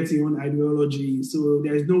 you get your own ideology. So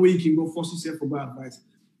there is no way you can go force yourself for bad advice.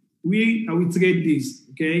 We trade this,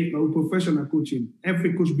 okay? But we're professional coaching.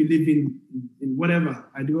 Every coach believes in whatever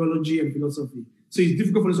ideology and philosophy. So it's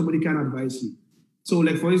difficult for somebody can advise you. So,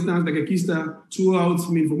 like for instance, like a Kista, throughout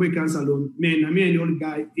for Mohamed Kallon, me and the only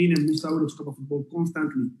guy in and Musa will talk about football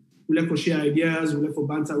constantly. We like for share ideas, we like for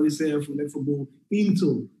banter with ourselves, we like for go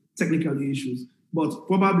into technical issues. But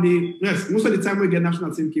probably, yes, most of the time we get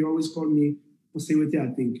national team, he always call me to say what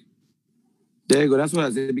I think. There you go. That's what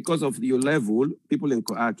I said. Because of your level, people in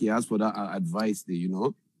Koaki ask for that advice there, you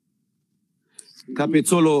know.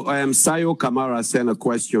 Capitolo, Sayo Kamara sent a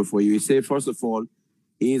question for you. He said, first of all,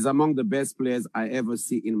 he is among the best players I ever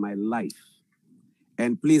see in my life.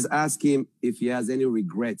 And please ask him if he has any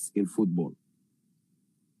regrets in football.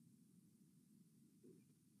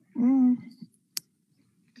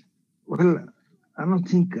 Well, I don't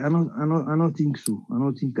think so. I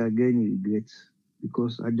don't think I get any regrets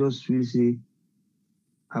because I just really say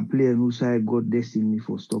I play and who say God destined me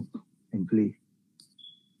for stop and play.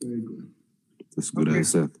 Very good. That's good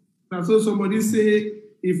answer. Now, so somebody say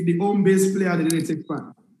if the home base player didn't take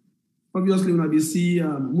part. Obviously, when I see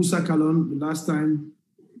Mohamed Kallon the last time,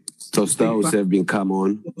 Tostao have been come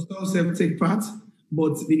on. Tostao have take part,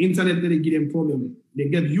 but the internet didn't give them problem. They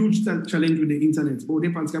get huge challenge with the internet, but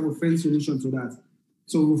they can't have a fair solution to that.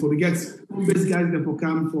 So for we get home base guys that will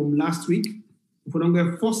come from last week, if we don't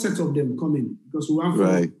get 4 sets of them coming because we want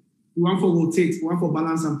for rotate, we want for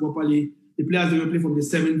balance and properly. The players that will play from the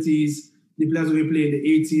 70s, the players that will play in the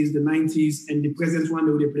 80s, the 90s, and the present one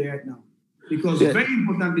that they play right now. Because very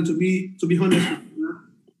importantly, to be honest with you,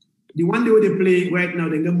 the one they play right now,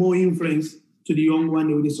 they get more influence to the young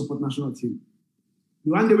one they support national team.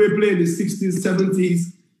 The one they will play in the 60s,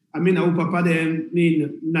 70s, I mean, our papa them,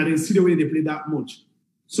 now they see the way they play that much.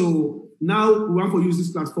 So now we want to use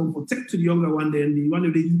this platform for tech to the younger one, then the one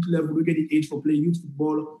of the youth level, we get the age for play youth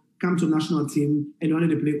football, come to national team, and the one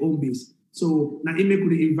they play home base. So now Ime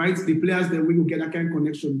could invite the players that we will get that kind of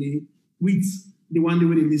connection with the one they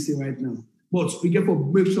will listen right now. But we get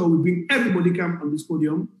to make sure we bring everybody come on this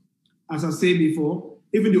podium. As I said before,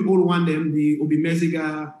 even the old one, them, the Obi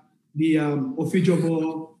Meziga, the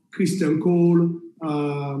Ofijobo, Christian Cole,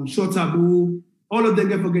 Shotabu, all of them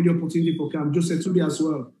get to get the opportunity for come. Joseph Tubi as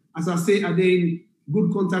well. As I say, are they in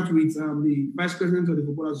good contact with the Vice President of the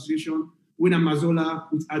Football Association, Wina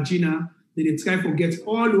Mazola, with Agina. They try to get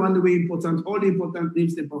all the one that were important, all the important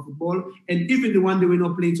names in football, and even the one that were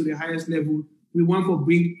not playing to the highest level. We want to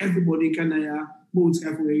bring everybody Kanaya, both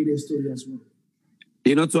for their story as well.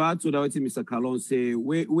 You know, to add to that, what Mr. Kallon say,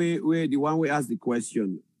 we the one we ask the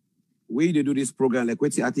question, we they do this program, like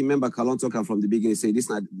what I remember Kallon talking from the beginning, say this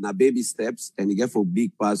na baby steps, and you get for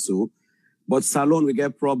big pass so. But Salon, we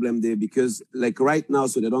get problem there because like right now,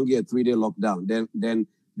 so they don't get a 3-day lockdown.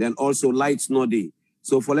 Then also lights not there.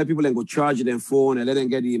 So for let people then go charge their phone and let them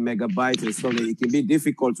get the megabytes and stuff, it can be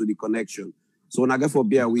difficult to the connection. So when I get for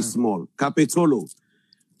beer, we small. Capitolo.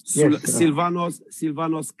 Yes,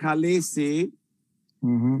 Silvanos Kalese.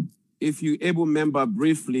 If you able remember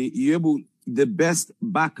briefly, you able the best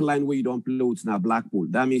backline where you don't play with now Blackpool.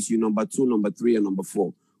 That means you number 2, number 3, and number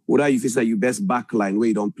 4. What are you say your best backline where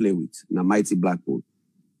you don't play with now mighty Blackpool?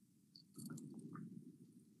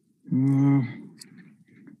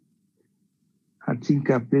 I think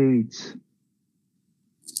I play with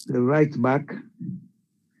the right back.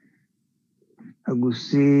 I would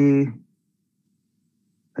say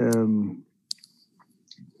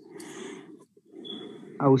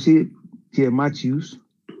Pierre Matthews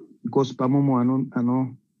because Pamomo I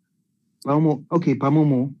know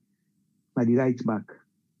Pamomo by the right back.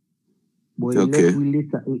 But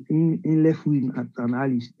in left wing at an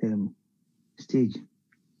early stage.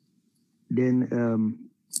 Then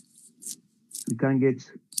we can get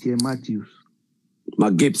Pierre Matthews.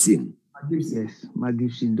 Gibson. Yes,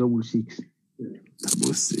 Gibson, 6.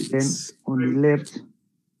 Double 6. Then on the left,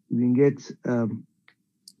 we can get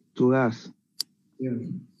Torres. Yeah.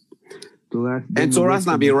 Torres. And Torres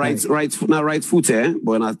now be right foot,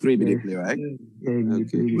 but not 3 minute play, right? Yeah, he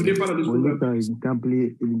can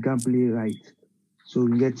play right. So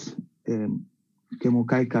we get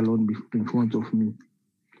Mohamed Kallon in front of me.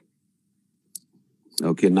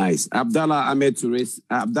 Okay, nice. Abdallah Ahmed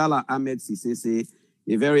Sissé,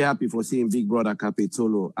 you're very happy for seeing Big Brother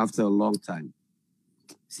Capitolo after a long time.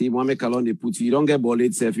 See, Mohamed Kallon, they put you don't get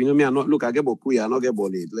bullied, self. You know me, I get bokuya, I not get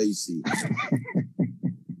bullied. Let you see.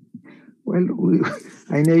 Well,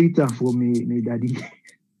 I inherit that from me daddy.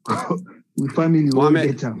 We family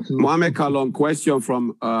Mohamed Mohamed Kallon, question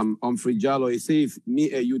from Humphrey Jallo. He say if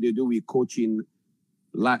me and you they do with coaching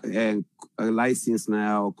license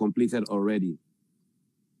now or completed already.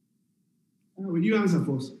 Will you answer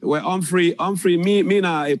first? Well, Humphrey, me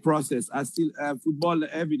now a process. I still football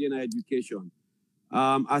every day in education.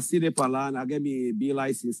 I still the plan. I get me B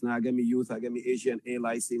license now. I get me youth. I get me Asian A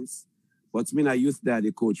license. But me na youth there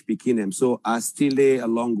the coach picking them. So I still a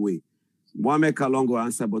long way. Mohamed Kallon go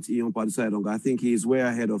answer, but I think he is way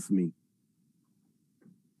ahead of me.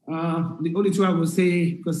 The only two I will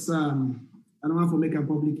say, because I don't want to make a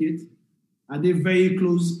complicate, are they very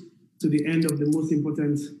close to the end of the most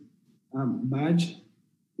important badge?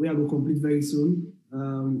 We are going to complete very soon.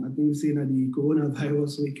 I think we say that the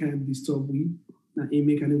coronavirus we can't disturb we. Now I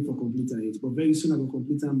make a name for completer it, but very soon I will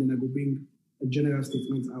complete them. Then I will bring a general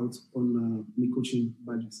statement out on the coaching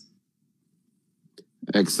badges.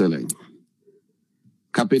 Excellent.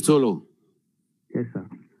 Capitolo. Yes, sir.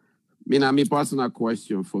 Me personal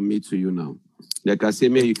question from me to you now. Like I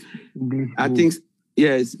say, I think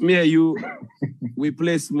yes, me and you, we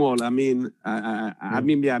play small. I mean, I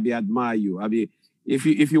admire you. I mean, if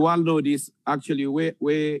you want to know this, actually,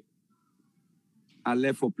 where I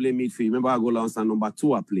left for play midfield. Remember, I go last and number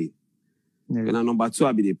 2 I play, and number 2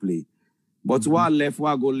 I be the play. But while I left,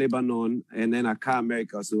 I go Lebanon, and then I come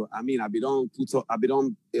America. So I mean, I be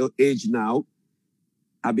on age now.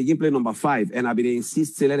 I begin playing number 5, and I be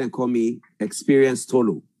insist to let them call me experienced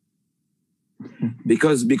Tolo.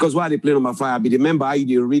 because while they play number 5, I be the member how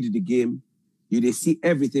you read the game, you see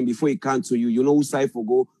everything before it comes to you. You know who side for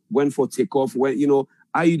go, when for takeoff, when you know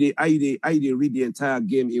how you read the entire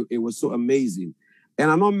game. It was so amazing.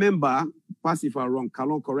 And I don't remember, pass if I'm wrong,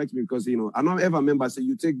 Kallon correct me because I don't ever remember say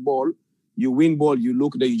you take ball, you win ball, you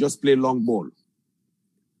look there, you just play long ball.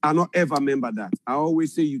 I don't ever remember that. I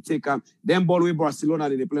always say you take them ball with Barcelona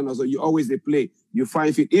they play so you always they play. You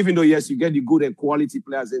find fit, even though yes, you get the good and quality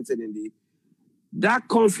players entered in the that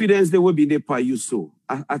confidence they will be there by you so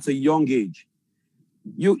at a young age.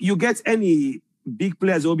 You get any big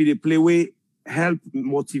players will be the play where help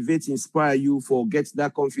motivate, inspire you for get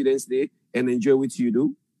that confidence there and enjoy what you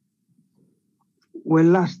do? Well,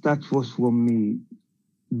 last that was from me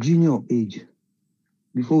junior age.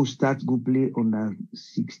 Before we start go play under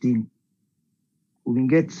 16, we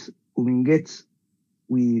get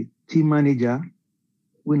team manager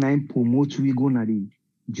when I promote we go na the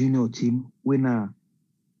junior team when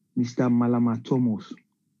Mr. Malama Thomas.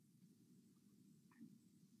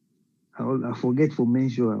 I forget for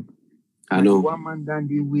mention. I know. One man down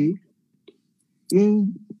the way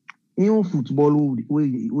in football where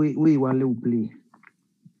you want to play.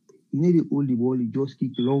 You need to hold the ball, you just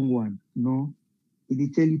kick the long one. No. He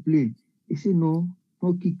tell you play. He say no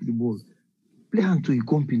kick the ball. Play until you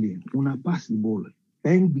company. Una pass the ball.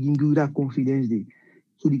 Then begin to that confidence there.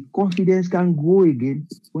 So the confidence can go again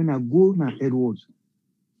when I go na Edwards.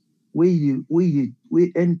 Where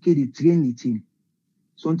NK they train the team.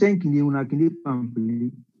 Sometimes una can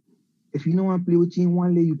play. If you don't want to play with team,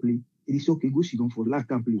 one lay you play. It is okay, go sit down for last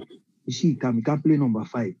can play. You see, can play number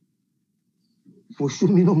 5. For sure,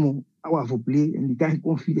 me no more. I want to play and the kind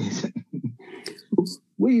confidence.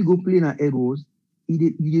 When you go play in Edwards,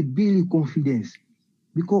 you build confidence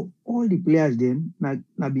because all the players them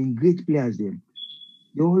have been great players them.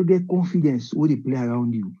 They all get confidence when they play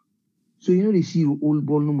around you. So you know they see you old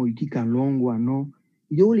ball no more, you kick a long one, no.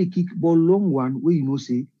 You only kick ball long one where you know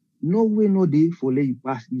say no way no day for let you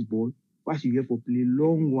pass this ball, pass you get for play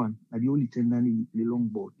long one. And the only tendency you play long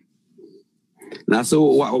ball. Now,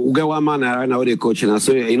 so we get one man right now, the coach. Now,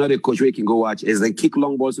 so you know the coach we can go watch is they kick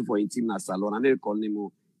long balls for a team na salon and they call him.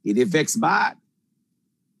 He vex bad.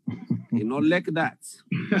 You know, like that.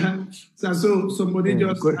 so somebody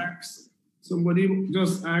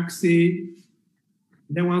just asked, say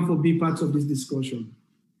they want to be part of this discussion.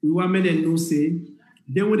 We want men and no say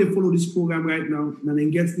they want to follow this program right now and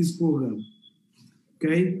then get this program.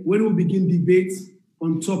 Okay, when we begin debate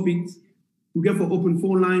on topics, we get for open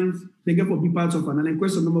phone lines. They get for be part of it. And then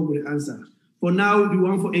question number will answer. For now, we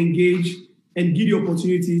want to engage and give the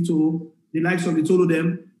opportunity to the likes of the total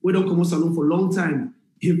them. We don't come on salon for a long time.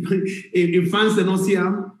 If fans they don't see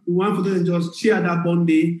them, we want for them to just share that bond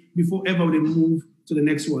day before ever they move to the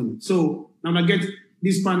next one. So now I get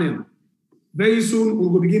this panel. Very soon we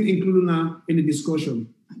will begin including now in the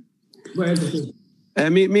discussion. Go ahead, Professor. I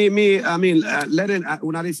mean, when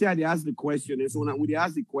they say they ask the question, so when they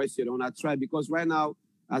ask the question, when I try, because right now,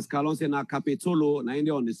 as Kallon said, now Capitolo, now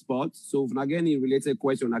India on the spot. So if again a related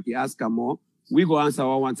question, like he ask more, we go answer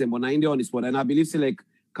one time, but now India on the spot. And I believe, say, like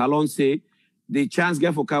Kallon say, the chance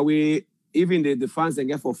get for Kawe, even the fans then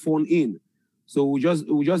get for phone in. So we just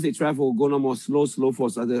they try for go no more slow for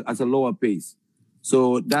us at a lower pace.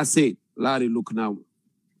 So that's it. Larry, look now.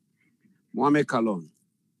 Mohamed Kallon.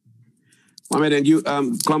 Mohamed, and you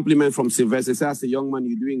compliment from Sylvester. Say, as a young man,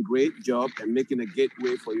 you're doing great job and making a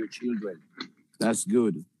gateway for your children. That's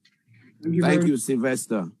good. Thank you,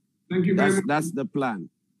 Sylvester. Thank you very much. That's the plan.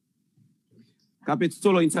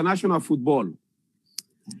 Capitolo, international football.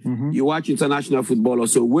 Mm-hmm. You watch international football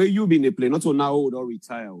also. Where you been the play? Not so now old or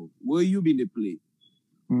retire. Where you been the play?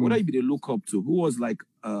 What are you been the look up to? Who was like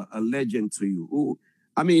a legend to you? Who,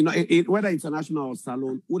 I mean, whether international or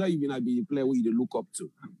Salon, who are you been the player who you look up to?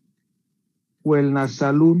 Well, na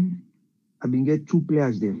Salon, I've been get 2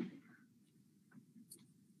 players there.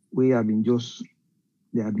 We have been just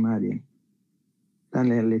they admire them.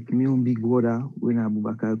 And like me and big brother when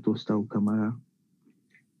Abubakar Tosta Kamara.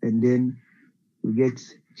 And then we get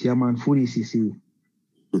Chairman Furi Sisi.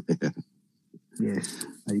 Yes.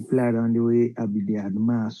 I play around the way I be they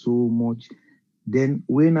admire so much. Then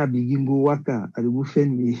when I begin go waka, I go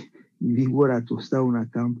find me big brother Tosta on a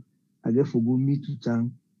camp. I get for go meet to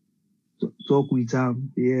town. Talk with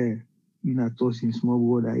him. Yeah. You know, tossing small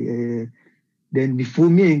brother. Yeah. Then before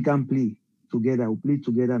me and can play together, we play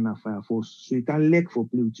together in a Fire Force. So he can leg for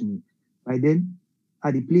play with me. By then,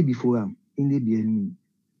 I did play before him in the BNM.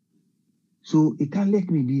 So he can let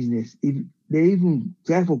me business. If they even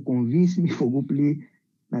try to convince me for go play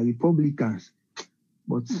like Republicans.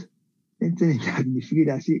 But then I be afraid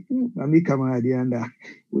I say, I make camera there and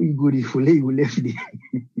when you go the full you go left there.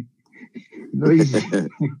 No easy.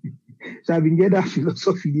 So I've been getting that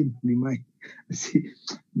philosophy in my mind. I say,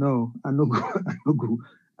 no, I no go.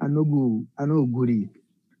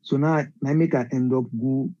 So now I make I end up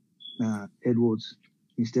go Edwards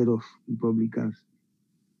instead of Republicans.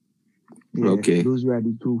 Yeah, okay. Those were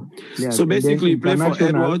the 2 players. So basically, you play for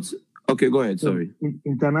Edwards. Okay, go ahead. Sorry.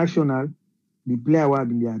 International, the player who I've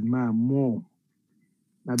been admire more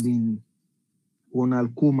have been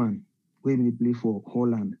Ronald Koeman, when he play for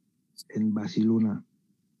Holland and Barcelona.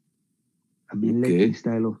 I've been like the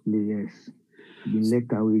style of players. I've been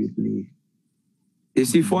like how we play. You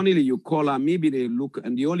see, funnily, you call her, maybe they look,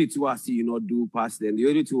 and the only 2 I see you not do past them. The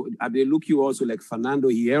only 2, they look you also like Fernando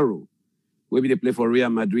Hierro. Maybe they play for Real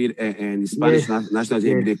Madrid and Spanish national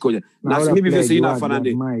team. They coach. Now, maybe if you say you know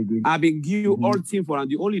Fernando, I've been give you all team for,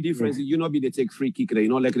 and the only difference is you not be they take free kick. You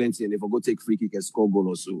know, like them and they go take free kick and score goal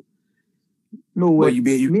or so. No, well,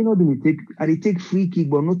 you may not be take. I take free kick,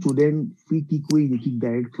 but not to them free kick where they kick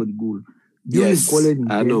direct for the goal. Yes,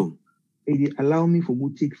 I know. They allow me for go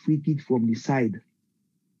take free kick from the side.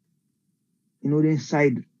 You know, then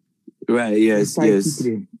side. Right. Yes. Yes.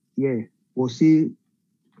 Yeah. Or say.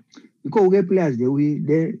 Because we get players the way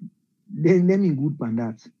they them in good pan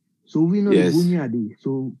that. So we know the good day.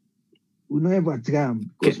 So we don't ever try them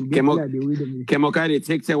because we get players the way them. Kemokai they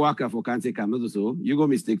take waka for can't take him so you go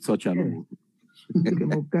mistake touch alone.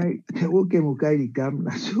 Kemokai the come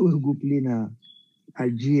so we go play na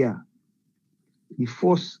Algeria. The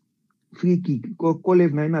first free kick,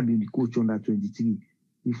 Kolev Naina be the coach on that 23.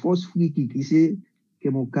 The first free kick, he say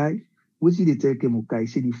Kemokai. What did they tell Kemokai? He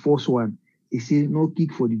said the first one. He said, no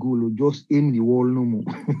kick for the goal, just aim the wall no more.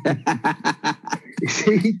 He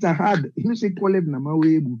said, hit him hard. You know, say, Kolev Nama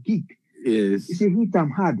way able kick. Yes. He said, hit him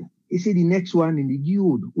hard. He said, the next one in the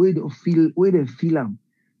good, where they feel him.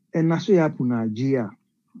 And that's what happened in Algeria.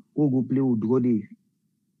 We go play with Drode,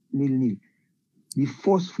 0-0. The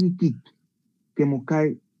first free kick,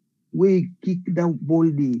 Kemokai, where he kicked that ball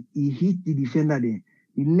there, he hit the defender there.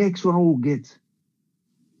 The next one will get,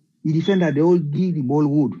 the defender, they all give the ball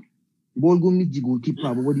wood. The ball go meet the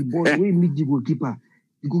goalkeeper, but the ball when meet the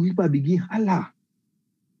goalkeeper begin holla.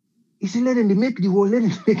 He said, let them make the wall, let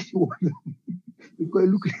them make the wall. Because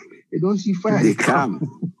look, they don't see fire. They come.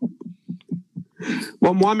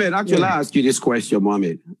 Well, Mohamed, actually, I ask you this question,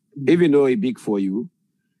 Mohamed. Even though it's big for you,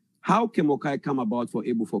 how can Mokai come about for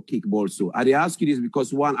able for kick ball? So I ask you this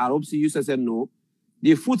because one, I obviously you said no.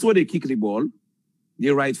 The foot where they kick the ball, the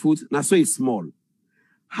right foot, now so it's small.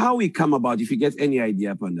 How it come about if you get any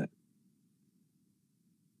idea upon that?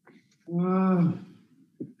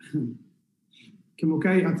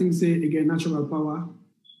 Kemokai, I think say again natural power.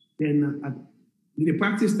 Then the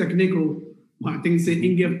practice technical, I think say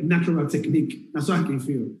in natural technique. That's what I can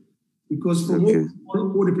feel. Because from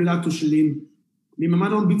all the players to Shilim, my mama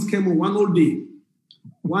don't beat Kemo one whole day.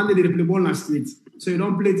 One day they play ball in the street. So you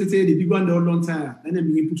don't play to say the big one, the long tire, and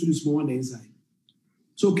then you put the small one inside.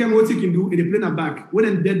 So Kem, what he can do, they play in the back.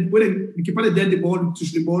 When the keeper dead the ball,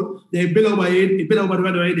 touch the ball, they bail over it, they bail over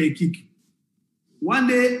the way they kick. One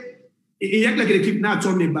day, he act like they kick now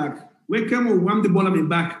turn me back. When Kem will wham the ball on my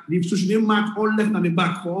back, the social mark all left on my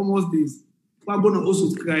back for almost days. I'm gonna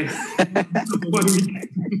also cry.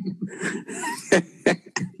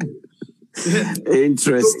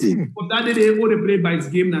 Interesting. So, that day they only play by its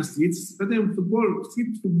game now streets. But then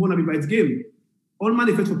street football not be by its game. All man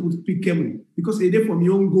effect for put pick Kemo because they did from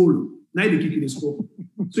your own goal. Now they kick in the score.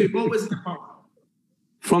 So you always step out.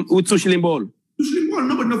 From Utushling ball. Tushling ball,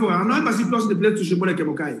 nobody know for. I'm not ever see plus the play Tushling ball like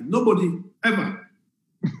Kemokai. Nobody ever.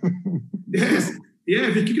 Yes. Yeah,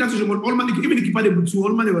 if you kick that Tushling ball, all man even the keeper they put two,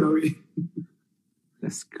 all man they were away.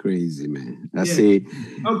 That's crazy, man. That's it.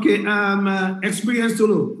 Okay, experience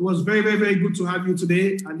Tolo. It was very, very, very good to have you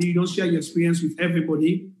today. And you don't share your experience with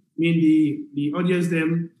everybody. I mean the audience,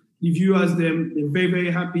 them, the viewers, them, they're very, very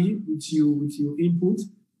happy with your input.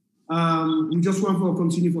 We just want to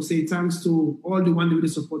continue for say thanks to all the ones that really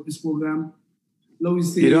support this program.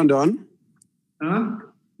 Say, you don't done? Huh?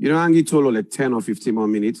 You don't hang it Tolo like 10 or 15 more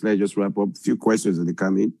minutes. Let's just wrap up. A few questions that they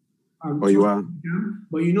come in. Or you are?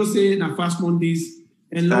 But you know, say na fast Mondays.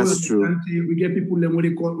 And that's true. We get people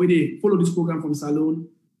when they follow this program from Salon.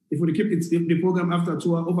 If we keep the program after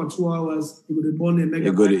over 2 hours, you go to born and mega.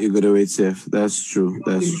 You go to wait safe. That's true.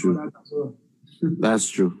 That's true. That's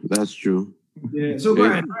true. That's true. Yeah. So go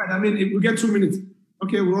ahead. I mean, if we get 2 minutes.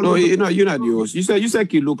 Okay. No, you're not the host. You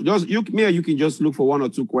said you look. Just you can just look for 1 or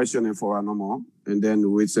 2 questions and for no more, and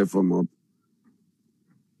then wait safe for more.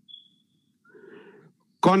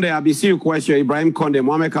 Conde, I be see you question Ibrahim Conde,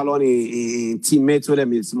 Mohamed Kallon, teammate with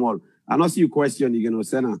them is small. I not see you question you know,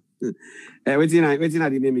 Senna. Waiting at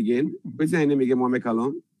the name again. Waiting at the name again, Mohamed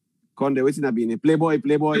Kallon. Conde, waiting at being a playboy.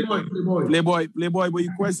 But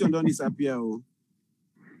your question don't disappear. Oh.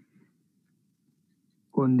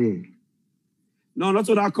 Conde. No, not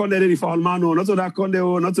to that Conde, the foul man. No, not to that Conde.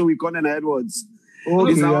 Oh, not to we Conde and Edwards. Oh,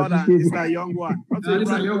 it's that young one. Not to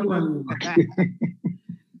that young one.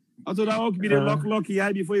 I thought that would be the lock he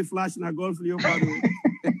had before he flashed in a golf leopard.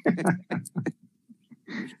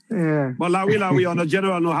 Yeah. But we on a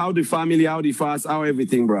general know how the family, how the fast, how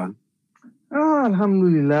everything, bro. Oh,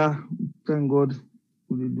 alhamdulillah. Thank God.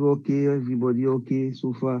 We do okay, everybody okay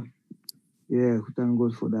so far. Yeah, thank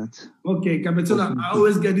God for that. Okay, Capitola, I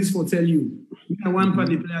always get this for tell you. One part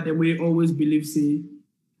the player that we always believe say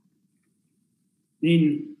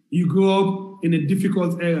you grow up in a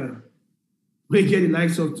difficult era. We get the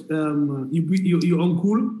likes of your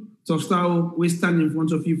uncle, Tostao, we stand in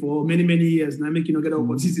front of you for many, many years now, making you get an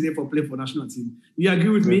opportunity for play for national team. You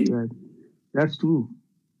agree with me? Right. That's true.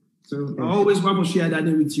 So I always want to share that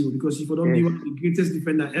name with you because if you don't be one of the greatest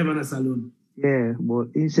defender ever in a salon. Yeah,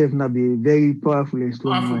 but himself not be very powerful and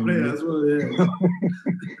strong. Powerful player as well, yeah.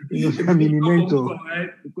 You know, I mean, mentor.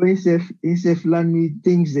 Because himself learn me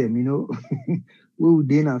things them, you know. Where would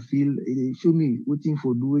then I feel they show me waiting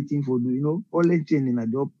for do, you know, all the things in a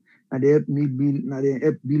job, and they help me build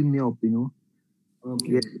me up, you know.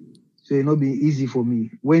 Okay. Yeah. So it not be easy for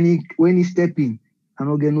me. When he step in, I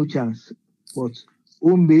don't get no chance. But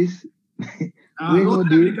home base, no,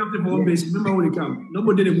 they captain for home base. Remember when they come.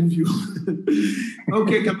 Nobody they move you.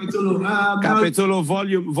 Okay, Capitolo. Capitolo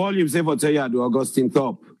volume say for tell you do Augustine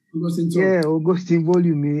top. Yeah, Augustine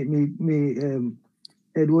volume me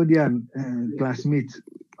Edwardian classmate.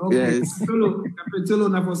 Okay, yes. Capitolo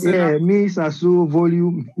na for yeah, me Sasso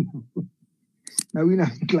volume. Now we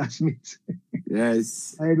not classmates.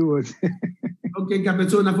 Yes. Edward. Okay,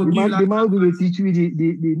 Capitolo na for the man will teach me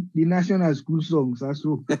the national school songs.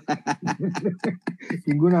 Sasso.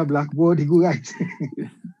 He go na blackboard. He go right.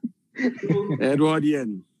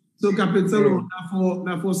 Edwardian. So Capitolo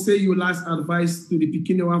na for say your last advice to the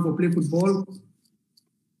Pekin one for play football.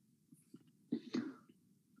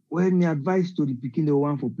 Well, my advice to the Pekin the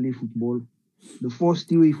one for play football, the first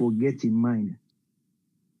thing we forget in mind,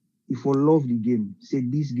 if you love the game, say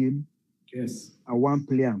this game, yes, I want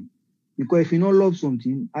play them. Because if you don't love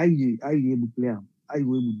something, I able to play them, I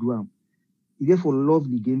able to do them. You get for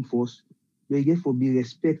love the game first, they get for be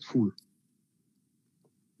respectful.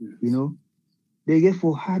 Yes. You know, they get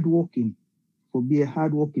for hard working, for be a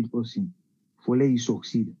hard working person, for let you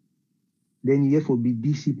succeed. Then you get for be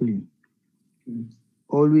disciplined. Mm.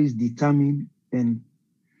 Always determined and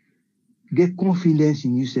get confidence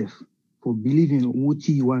in yourself for believing what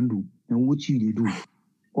you want to do and what you do.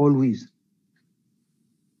 Always.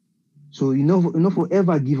 So you know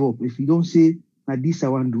forever give up. If you don't say this I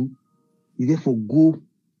want to do, you therefore go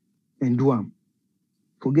and do them.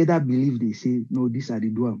 Forget that belief they say, no, this I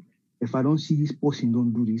did do them. if I don't see this person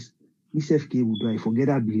don't do this, myself will do. I forget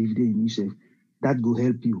I believe in myself. That will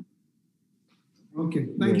help you. Okay,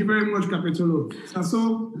 thank you very much, Capitolo.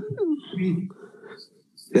 So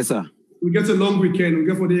Yes, sir. we get a long weekend. We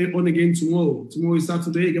get for the on again tomorrow. Tomorrow is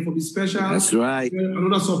Saturday. We get for the special. That's right.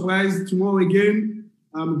 Another surprise tomorrow again.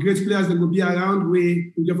 Great players that will be around.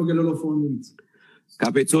 We get for get a lot of fun with it.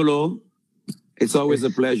 Capitolo, it's always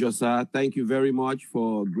a pleasure, sir. Thank you very much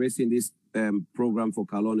for gracing this program for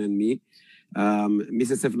Kallon and me.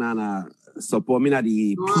 Mr. Sefnana support me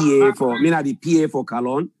the PA for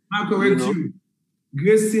Kallon. I'll correct you.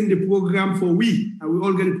 Gracing the program for we, and we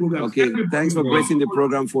all get the program. Okay, thanks for gracing the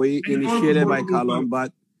program for you, initiated by Kallon.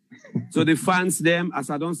 But so the fans, them, as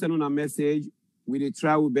I don't send on a message, we did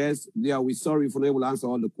try our best. Yeah, we're sorry if we're not able to answer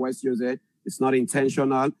all the questions there. It's not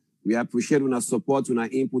intentional. We appreciate our support, our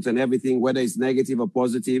input and everything, whether it's negative or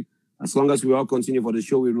positive. As long as we all continue for the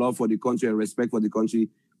show with love for the country and respect for the country,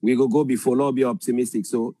 we will go before Lord, be optimistic.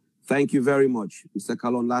 So thank you very much. Mr.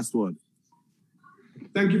 Kallon, last word.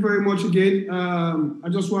 Thank you very much again. I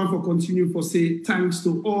just want to continue for say thanks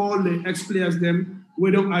to all the ex-players them. We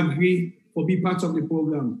don't agree for be part of the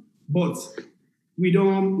program, but we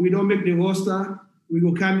don't make the roster. We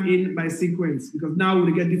will come in by sequence because now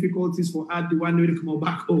we get difficulties for add the one way to come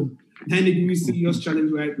back home. Then it will be serious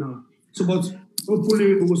challenge right now. So, but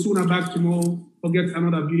hopefully we will soon back tomorrow for get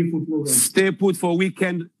another beautiful program. Stay put for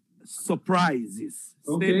weekend surprises.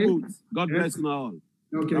 Stay put. God bless you all.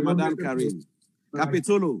 Okay. Ramadan Kareem.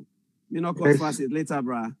 Capitolo, me not cut fast later,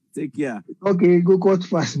 brah. Take care. Okay, go cut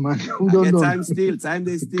fast, man. Time still. Time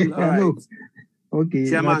they still. All right. Okay.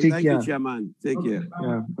 Chairman, thank you, Chairman. Take care.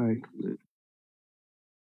 Yeah, bye.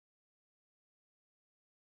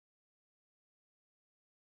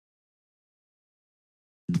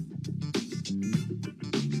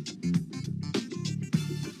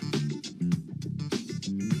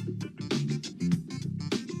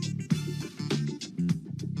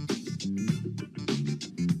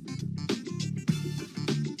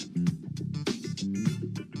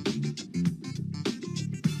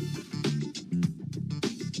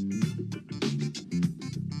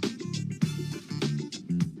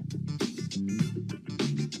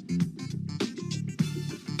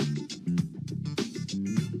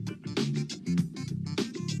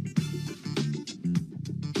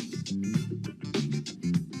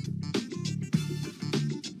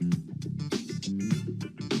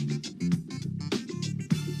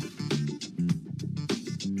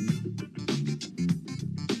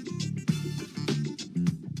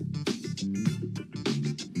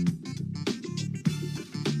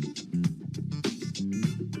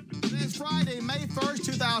 Friday, May 1st,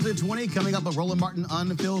 2020, coming up on Roland Martin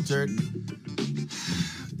Unfiltered.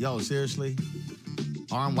 Yo, seriously?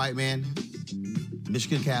 Armed white man,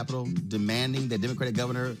 Michigan Capitol, demanding that Democratic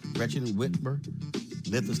Governor Gretchen Whitmer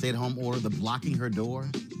lift the stay-at-home order, the blocking her door.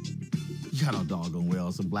 Y'all know doggone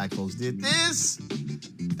well some black folks did this.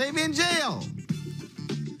 They be in jail.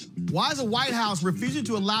 Why is the White House refusing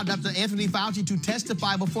to allow Dr. Anthony Fauci to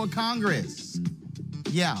testify before Congress?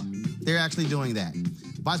 Yeah, they're actually doing that.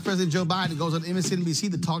 Vice President Joe Biden goes on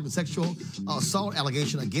MSNBC to talk the sexual assault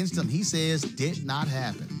allegation against him. He says did not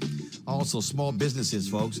happen. Also, small businesses,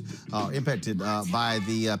 folks, are impacted by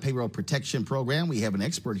the payroll protection program. We have an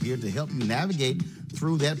expert here to help you navigate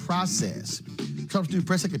through that process. Trump's new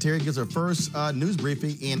press secretary gives her first news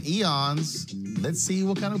briefing in eons. Let's see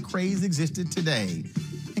what kind of craze existed today.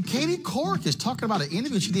 And Katie Couric is talking about an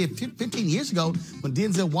interview she did 15 years ago when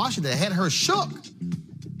Denzel Washington had her shook.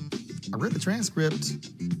 I read the transcript.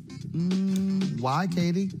 Why,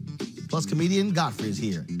 Katie? Plus, comedian Godfrey is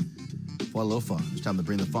here for a little fun. It's time to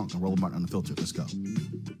bring the funk and Roland Martin Unfiltered. Let's go.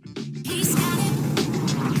 He's got it.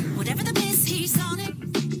 Whatever the biz, he's on it.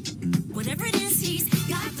 Whatever it is, he's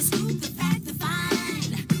got the scoop, the fact, the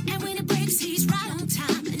fine. And when it breaks, he's right on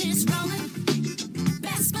time and it's rolling.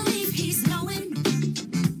 Best believe he's knowing.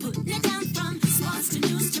 Putting it down from sports to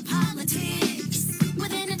news to politics.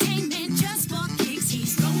 With entertainment just for kicks,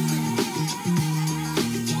 he's rolling.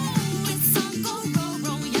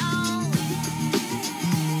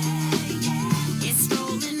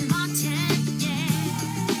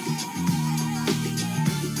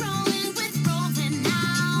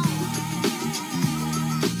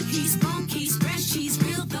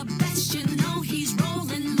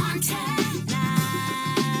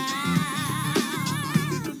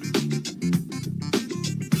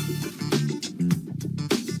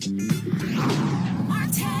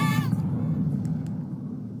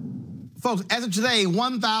 Folks, as of today,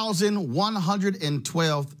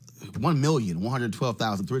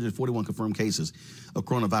 1,112,341 confirmed cases of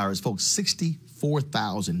coronavirus. Folks,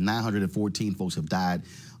 64,914 folks have died.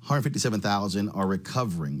 157,000 are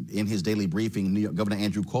recovering. In his daily briefing, New York Governor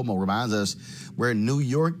Andrew Cuomo reminds us where New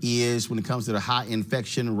York is when it comes to the high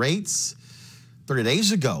infection rates. 30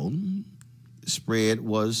 days ago,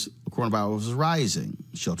 coronavirus was rising.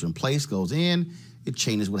 Shelter in place goes in. It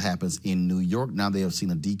changes what happens in New York. Now they have seen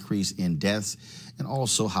a decrease in deaths and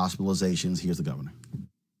also hospitalizations. Here's the governor.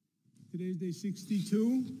 Today's day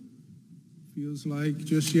 62. Feels like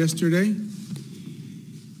just yesterday.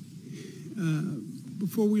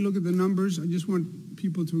 Before we look at the numbers, I just want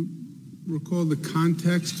people to recall the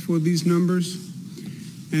context for these numbers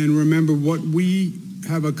and remember what we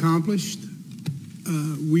have accomplished.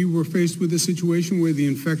 We were faced with a situation where the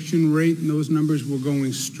infection rate and those numbers were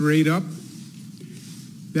going straight up.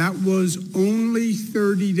 That was only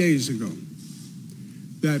 30 days ago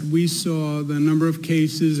that we saw the number of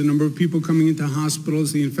cases, the number of people coming into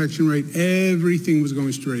hospitals, the infection rate, everything was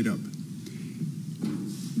going straight up.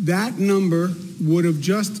 That number would have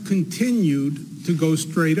just continued to go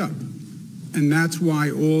straight up. And that's why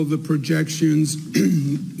all the projections,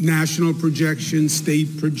 national projections,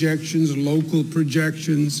 state projections, local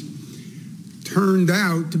projections, turned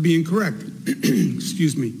out to be incorrect.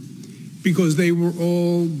 Excuse me. Because they were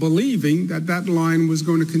all believing that that line was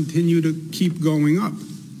going to continue to keep going up.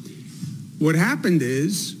 What happened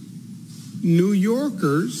is New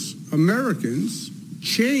Yorkers, Americans,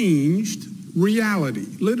 changed reality,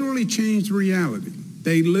 literally changed reality.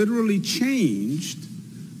 They literally changed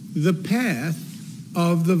the path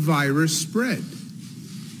of the virus spread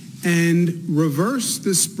and reversed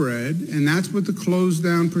the spread, and that's what the closed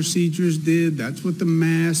down procedures did. That's what the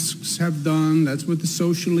masks have done. That's what the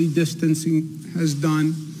socially distancing has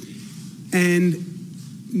done. And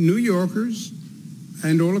New Yorkers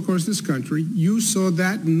and all across this country, you saw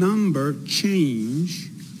that number change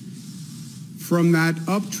from that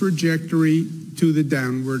up trajectory to the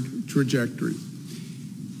downward trajectory.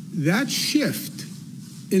 That shift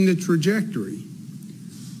in the trajectory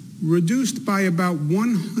reduced by about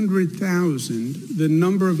 100,000 the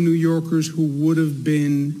number of New Yorkers who would have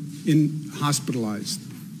been hospitalized.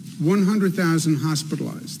 100,000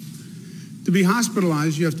 hospitalized. To be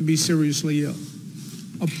hospitalized, you have to be seriously ill.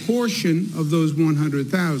 A portion of those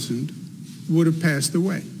 100,000 would have passed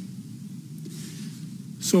away.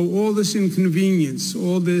 So all this inconvenience,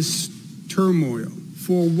 all this turmoil,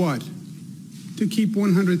 for what? To keep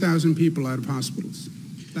 100,000 people out of hospitals.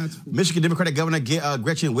 Michigan Democratic Governor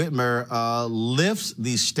Gretchen Whitmer lifts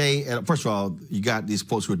the first of all, you got these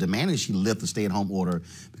folks who are demanding she lift the stay-at-home order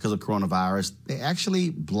because of coronavirus. They actually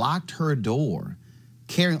blocked her door,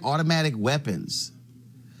 carrying automatic weapons.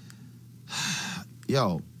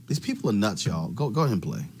 Yo, these people are nuts, y'all. Go ahead and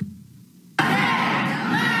play.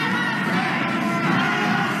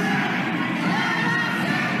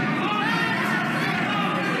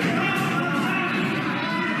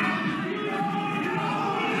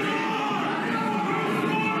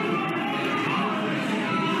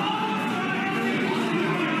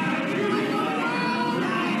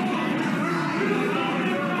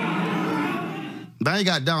 Now you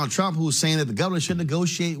got Donald Trump who's saying that the governor should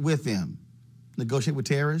negotiate with them. Negotiate with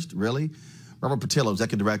terrorists? Really? Robert Patillo,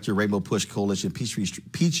 Executive Director, Rainbow Push Coalition,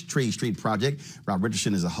 Peachtree Street Project. Rob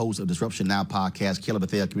Richardson is the host of Disruption Now podcast. Caleb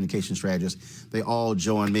Bethea, Communication Strategist. They all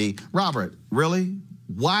join me. Robert, really?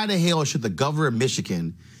 Why the hell should the governor of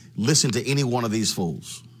Michigan listen to any one of these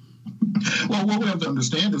fools? Well, what we have to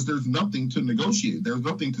understand is there's nothing to negotiate. There's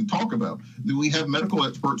nothing to talk about. We have medical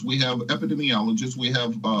experts, we have epidemiologists, we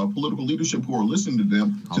have political leadership who are listening to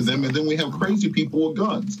them, and then we have crazy people with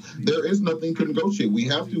guns. There is nothing to negotiate. We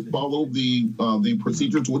have to follow the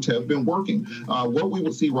procedures which have been working. What we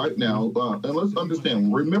will see right now, and let's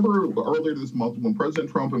understand, remember earlier this month when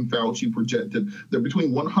President Trump and Fauci projected that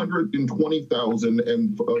between 120,000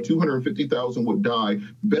 and 250,000 would die,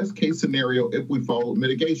 best case scenario if we followed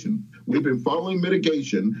mitigation. We've been following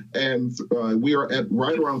mitigation, and we are at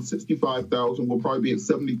right around 65,000. We'll probably be at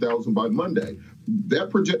 70,000 by Monday. That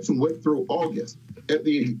projection went through August. At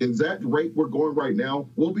the exact rate we're going right now,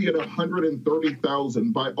 we'll be at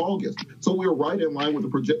 130,000 by August. So we're right in line with the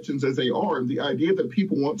projections as they are. And the idea that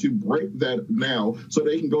people want to break that now so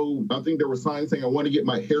they can go, I think there were signs saying, I want to get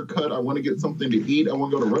my hair cut, I want to get something to eat, I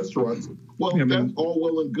want to go to restaurants. Well, that's all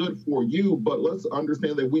well and good for you, but let's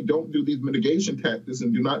understand that if we don't do these mitigation tactics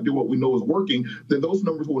and do not do what we know is working, then those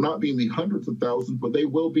numbers will not be in the hundreds of thousands, but they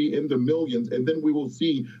will be in the millions. And then we will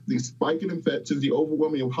see the spike in infections, the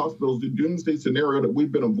overwhelming of hospitals, the doomsday scenario that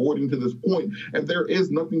we've been avoiding to this point. And there is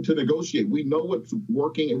nothing to negotiate. We know what's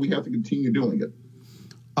working, and we have to continue doing it.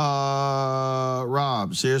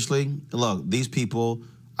 Rob, seriously? Look, these people,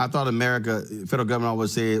 I thought America, federal government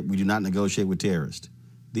always said we do not negotiate with terrorists.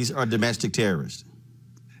 These are domestic terrorists.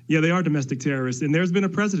 Yeah, they are domestic terrorists. And there's been a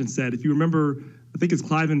precedent set. If you remember, I think it's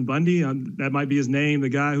Cliven Bundy, that might be his name, the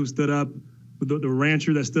guy who stood up, the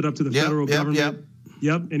rancher that stood up to the federal government.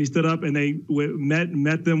 Yep, and he stood up and they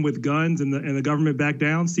met them with guns and the government backed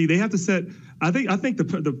down. See, they have to set, I think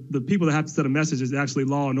the people that have to set a message is actually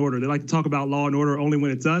law and order. They like to talk about law and order only when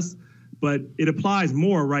it's us, but it applies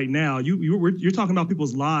more right now. You're talking about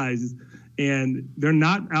people's lives, and they're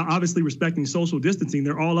not obviously respecting social distancing.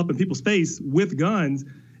 They're all up in people's face with guns,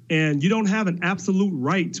 and you don't have an absolute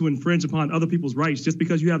right to infringe upon other people's rights. Just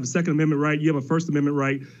because you have a Second Amendment right, you have a First Amendment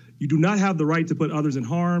right. You do not have the right to put others in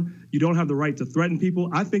harm. You don't have the right to threaten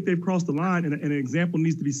people. I think they've crossed the line, and an example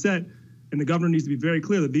needs to be set, and the governor needs to be very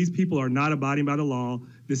clear that these people are not abiding by the law.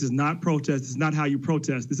 This is not protest. This is not how you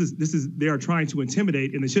protest. They are trying to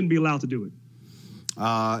intimidate, and they shouldn't be allowed to do it.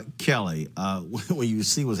 Kelly, when you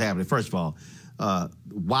see what's happening, first of all,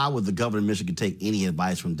 why would the governor of Michigan take any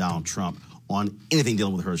advice from Donald Trump on anything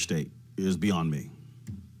dealing with her state? It is beyond me.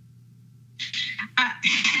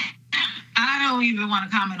 I don't even want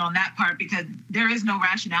to comment on that part because there is no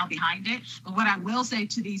rationale behind it. But what I will say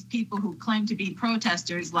to these people who claim to be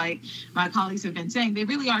protesters, like my colleagues have been saying, they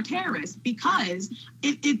really are terrorists because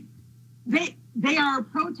they are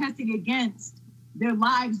protesting against their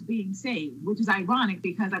lives being saved, which is ironic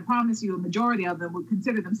because I promise you a majority of them would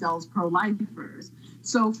consider themselves pro-lifers.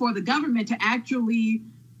 So for the government to actually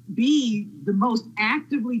be the most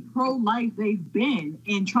actively pro-life they've been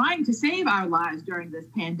in trying to save our lives during this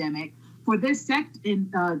pandemic, for this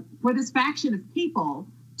for this faction of people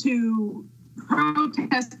to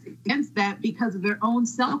protest against that because of their own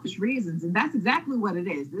selfish reasons. And that's exactly what it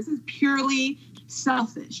is. This is purely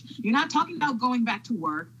selfish. You're not talking about going back to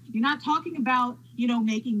work. You're not talking about,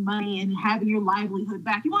 making money and having your livelihood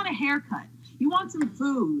back. You want a haircut. You want some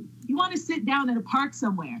food. You want to sit down at a park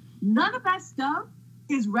somewhere. None of that stuff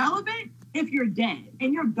is relevant if you're dead.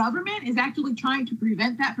 And your government is actually trying to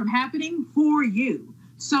prevent that from happening for you.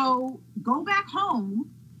 So go back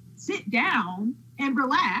home, sit down and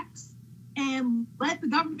relax and let the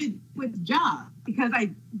government do its job because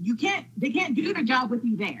they can't do their job with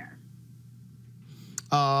you there.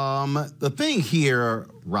 The thing here,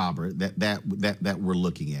 Robert, that we're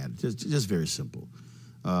looking at, just very simple,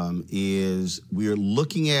 is we're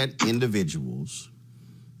looking at individuals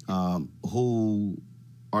who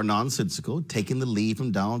are nonsensical, taking the lead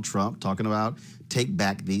from Donald Trump, talking about take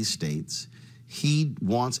back these states. He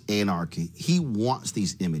wants anarchy. He wants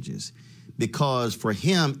these images because for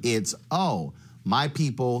him, it's, oh, my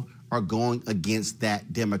people are going against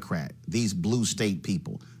that Democrat, these blue state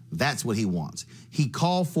people. That's what he wants. He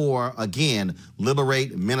called for, again,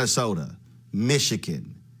 liberate Minnesota,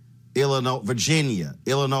 Michigan, Illinois, Virginia,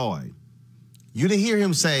 Illinois. You didn't hear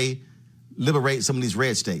him say liberate some of these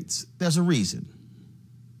red states. There's a reason.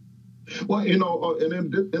 Well, and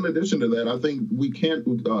in addition to that, I think we can't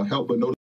help but notice